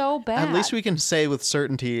this. It's so bad. At least we can say with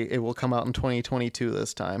certainty it will come out in 2022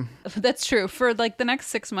 this time. That's true. For like the next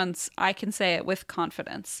 6 months, I can say it with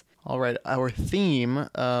confidence. All right. Our theme,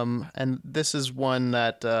 and this is one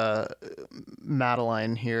that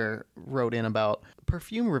Madeline here wrote in about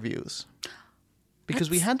perfume reviews. Because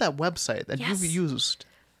we had that website that you've used.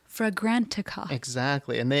 Fragrantica.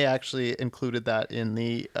 Exactly. And they actually included that in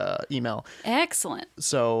the email. Excellent.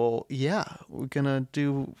 So, yeah, we're going to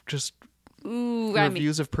do just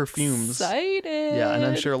reviews of perfumes. Excited. Yeah, and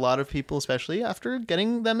I'm sure a lot of people, especially after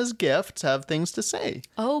getting them as gifts, have things to say.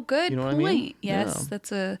 Oh, good point. I mean? Yes,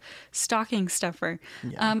 that's a stocking stuffer.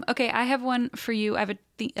 Yeah. Okay, I have one for you. I have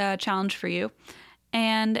a challenge for you.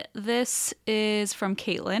 And this is from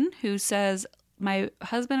Caitlin, who says, my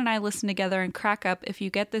husband and I listen together and crack up. If you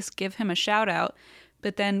get this, give him a shout out,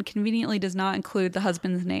 but then conveniently does not include the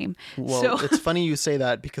husband's name. Well, it's funny you say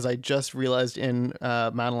that because I just realized in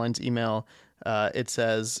Madeline's email, it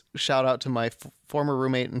says, shout out to my former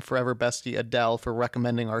roommate and forever bestie, Adele, for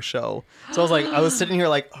recommending our show. So I was sitting here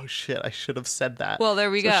like, oh shit, I should have said that. Well, there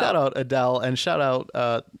we go. Shout out Adele and shout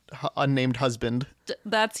out unnamed husband.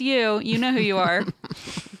 That's you. You know who you are.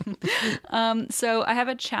 So I have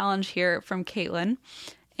a challenge here from Caitlin,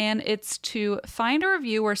 and it's to find a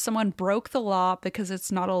review where someone broke the law because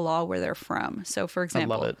it's not a law where they're from. So, for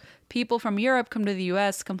example, people from Europe come to the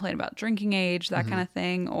U.S., complain about drinking age, that kind of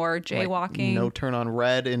thing, or jaywalking. Like no turn on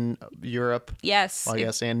red in Europe. Yes. Well,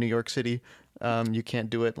 yes, and New York City. You can't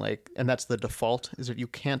do it and that's the default. Is it you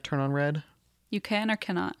can't turn on red? You can or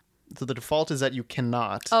cannot? So the default is that you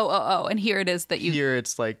cannot. Oh, and here it is that you... Here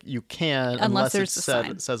it's like you can unless it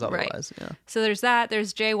says otherwise. Right. Yeah. So there's that.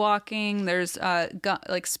 There's jaywalking. There's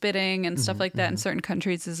like spitting and stuff like that in certain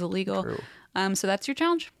countries is illegal. True. So that's your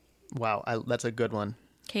challenge. Wow, that's a good one.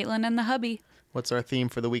 Caitlin and the hubby. What's our theme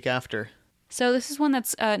for the week after? So this is one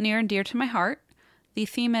that's near and dear to my heart. The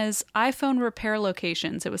theme is iPhone repair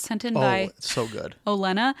locations. It was sent in by... so good.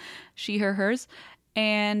 Olena. She, her, hers.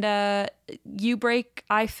 And You Break,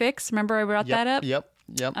 iFix. Remember I brought that up? Yep.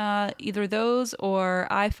 Either those or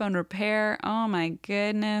iPhone repair. Oh my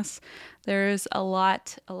goodness. There's a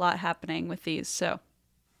lot happening with these. So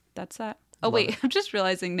that's that. Oh, wait. I'm just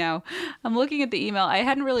realizing now. I'm looking at the email. I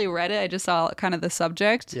hadn't really read it. I just saw kind of the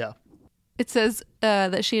subject. Yeah. It says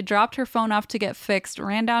that she had dropped her phone off to get fixed,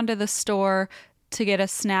 ran down to the store to get a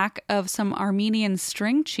snack of some Armenian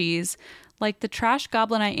string cheese, Like the trash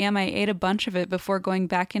goblin I am, I ate a bunch of it before going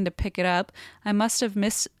back in to pick it up. I must have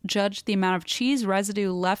misjudged the amount of cheese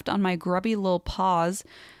residue left on my grubby little paws.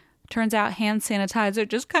 Turns out hand sanitizer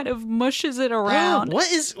just kind of mushes it around. Why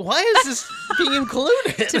is this being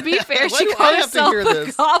included? To be fair, she called herself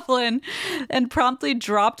a goblin and promptly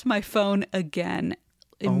dropped my phone again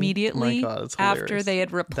immediately after they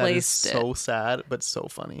had replaced it. That is so sad, but so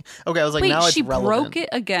funny. Okay, I was like, now it's relevant. She broke it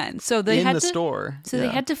again. So they had in the store. So they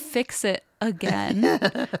had to fix it again,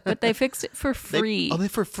 but they fixed it for free. They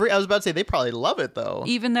for free? I was about to say, they probably love it, though.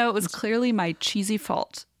 Even though it was clearly my cheesy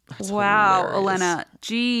fault. Wow, hilarious. Elena.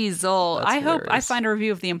 Jeez, I hope I find a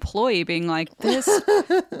review of the employee being like, this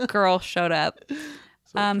girl showed up.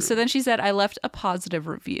 So then she said, I left a positive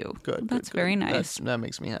review. Good. That's very nice. That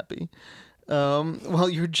makes me happy. Well,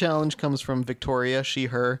 your challenge comes from Victoria, she,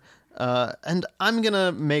 her. And I'm going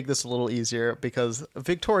to make this a little easier because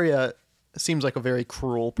Victoria seems like a very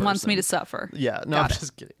cruel person. Wants me to suffer. Yeah, no, I'm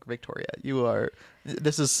just kidding. Victoria,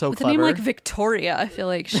 this is so With clever. With a name like Victoria, I feel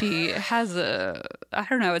like she has I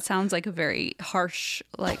don't know, it sounds like a very harsh,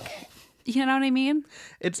 like, you know what I mean?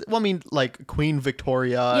 Like Queen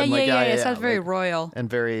Victoria. Yeah, it sounds very royal. And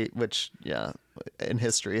very, which, in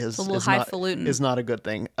history is not a good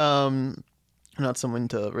thing. Not someone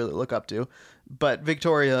to really look up to. But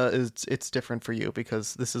Victoria, it's different for you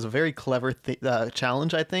because this is a very clever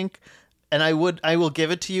challenge, I think. And I will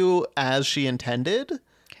give it to you as she intended.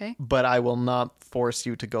 Okay. But I will not force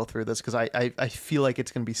you to go through this because I feel like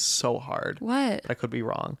it's going to be so hard. What? I could be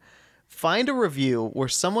wrong. Find a review where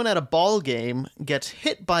someone at a ball game gets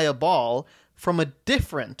hit by a ball from a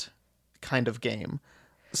different kind of game.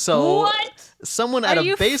 So what? Someone at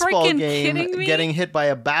a baseball game getting hit by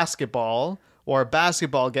a basketball, or a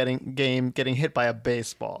basketball getting hit by a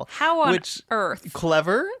baseball. How on earth?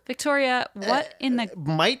 Clever? Victoria, what in the...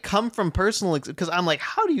 Might come from personal... Because I'm like,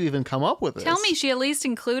 how do you even come up with this? Tell me she at least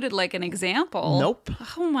included like an example. Nope.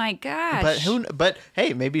 Oh my gosh. But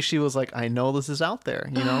hey, maybe she was like, I know this is out there,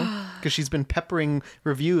 Because she's been peppering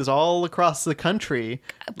reviews all across the country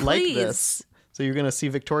like this. So you're going to see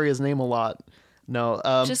Victoria's name a lot. No.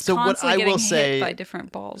 Just so what I will say, hit by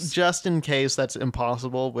different balls. Just in case that's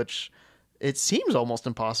impossible, which... It seems almost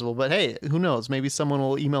impossible, but hey, who knows? Maybe someone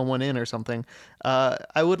will email one in or something.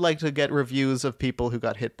 I would like to get reviews of people who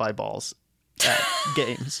got hit by balls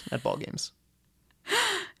at ball games.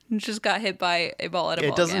 Just got hit by a ball at a ball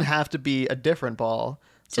game. It doesn't have to be a different ball.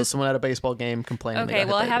 So someone at a baseball game complaining. Okay,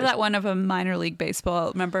 well, I have that one of a minor league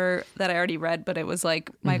baseball. Remember that I already read, but it was like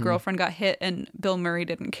my girlfriend got hit and Bill Murray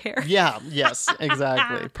didn't care. Yeah, yes,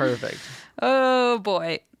 exactly. Perfect. Oh,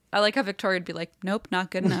 boy. I like how Victoria would be like, nope,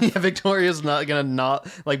 not good enough. Yeah, Victoria's not going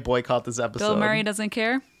to boycott this episode. Bill Murray doesn't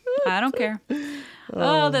care? I don't care.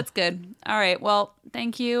 Oh, that's good. All right. Well,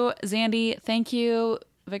 thank you, Zandy. Thank you,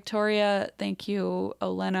 Victoria. Thank you,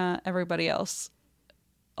 Olena. Everybody else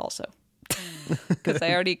also. Because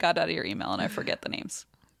I already got out of your email and I forget the names.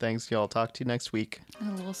 Thanks, y'all. Talk to you next week.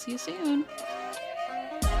 And we'll see you soon.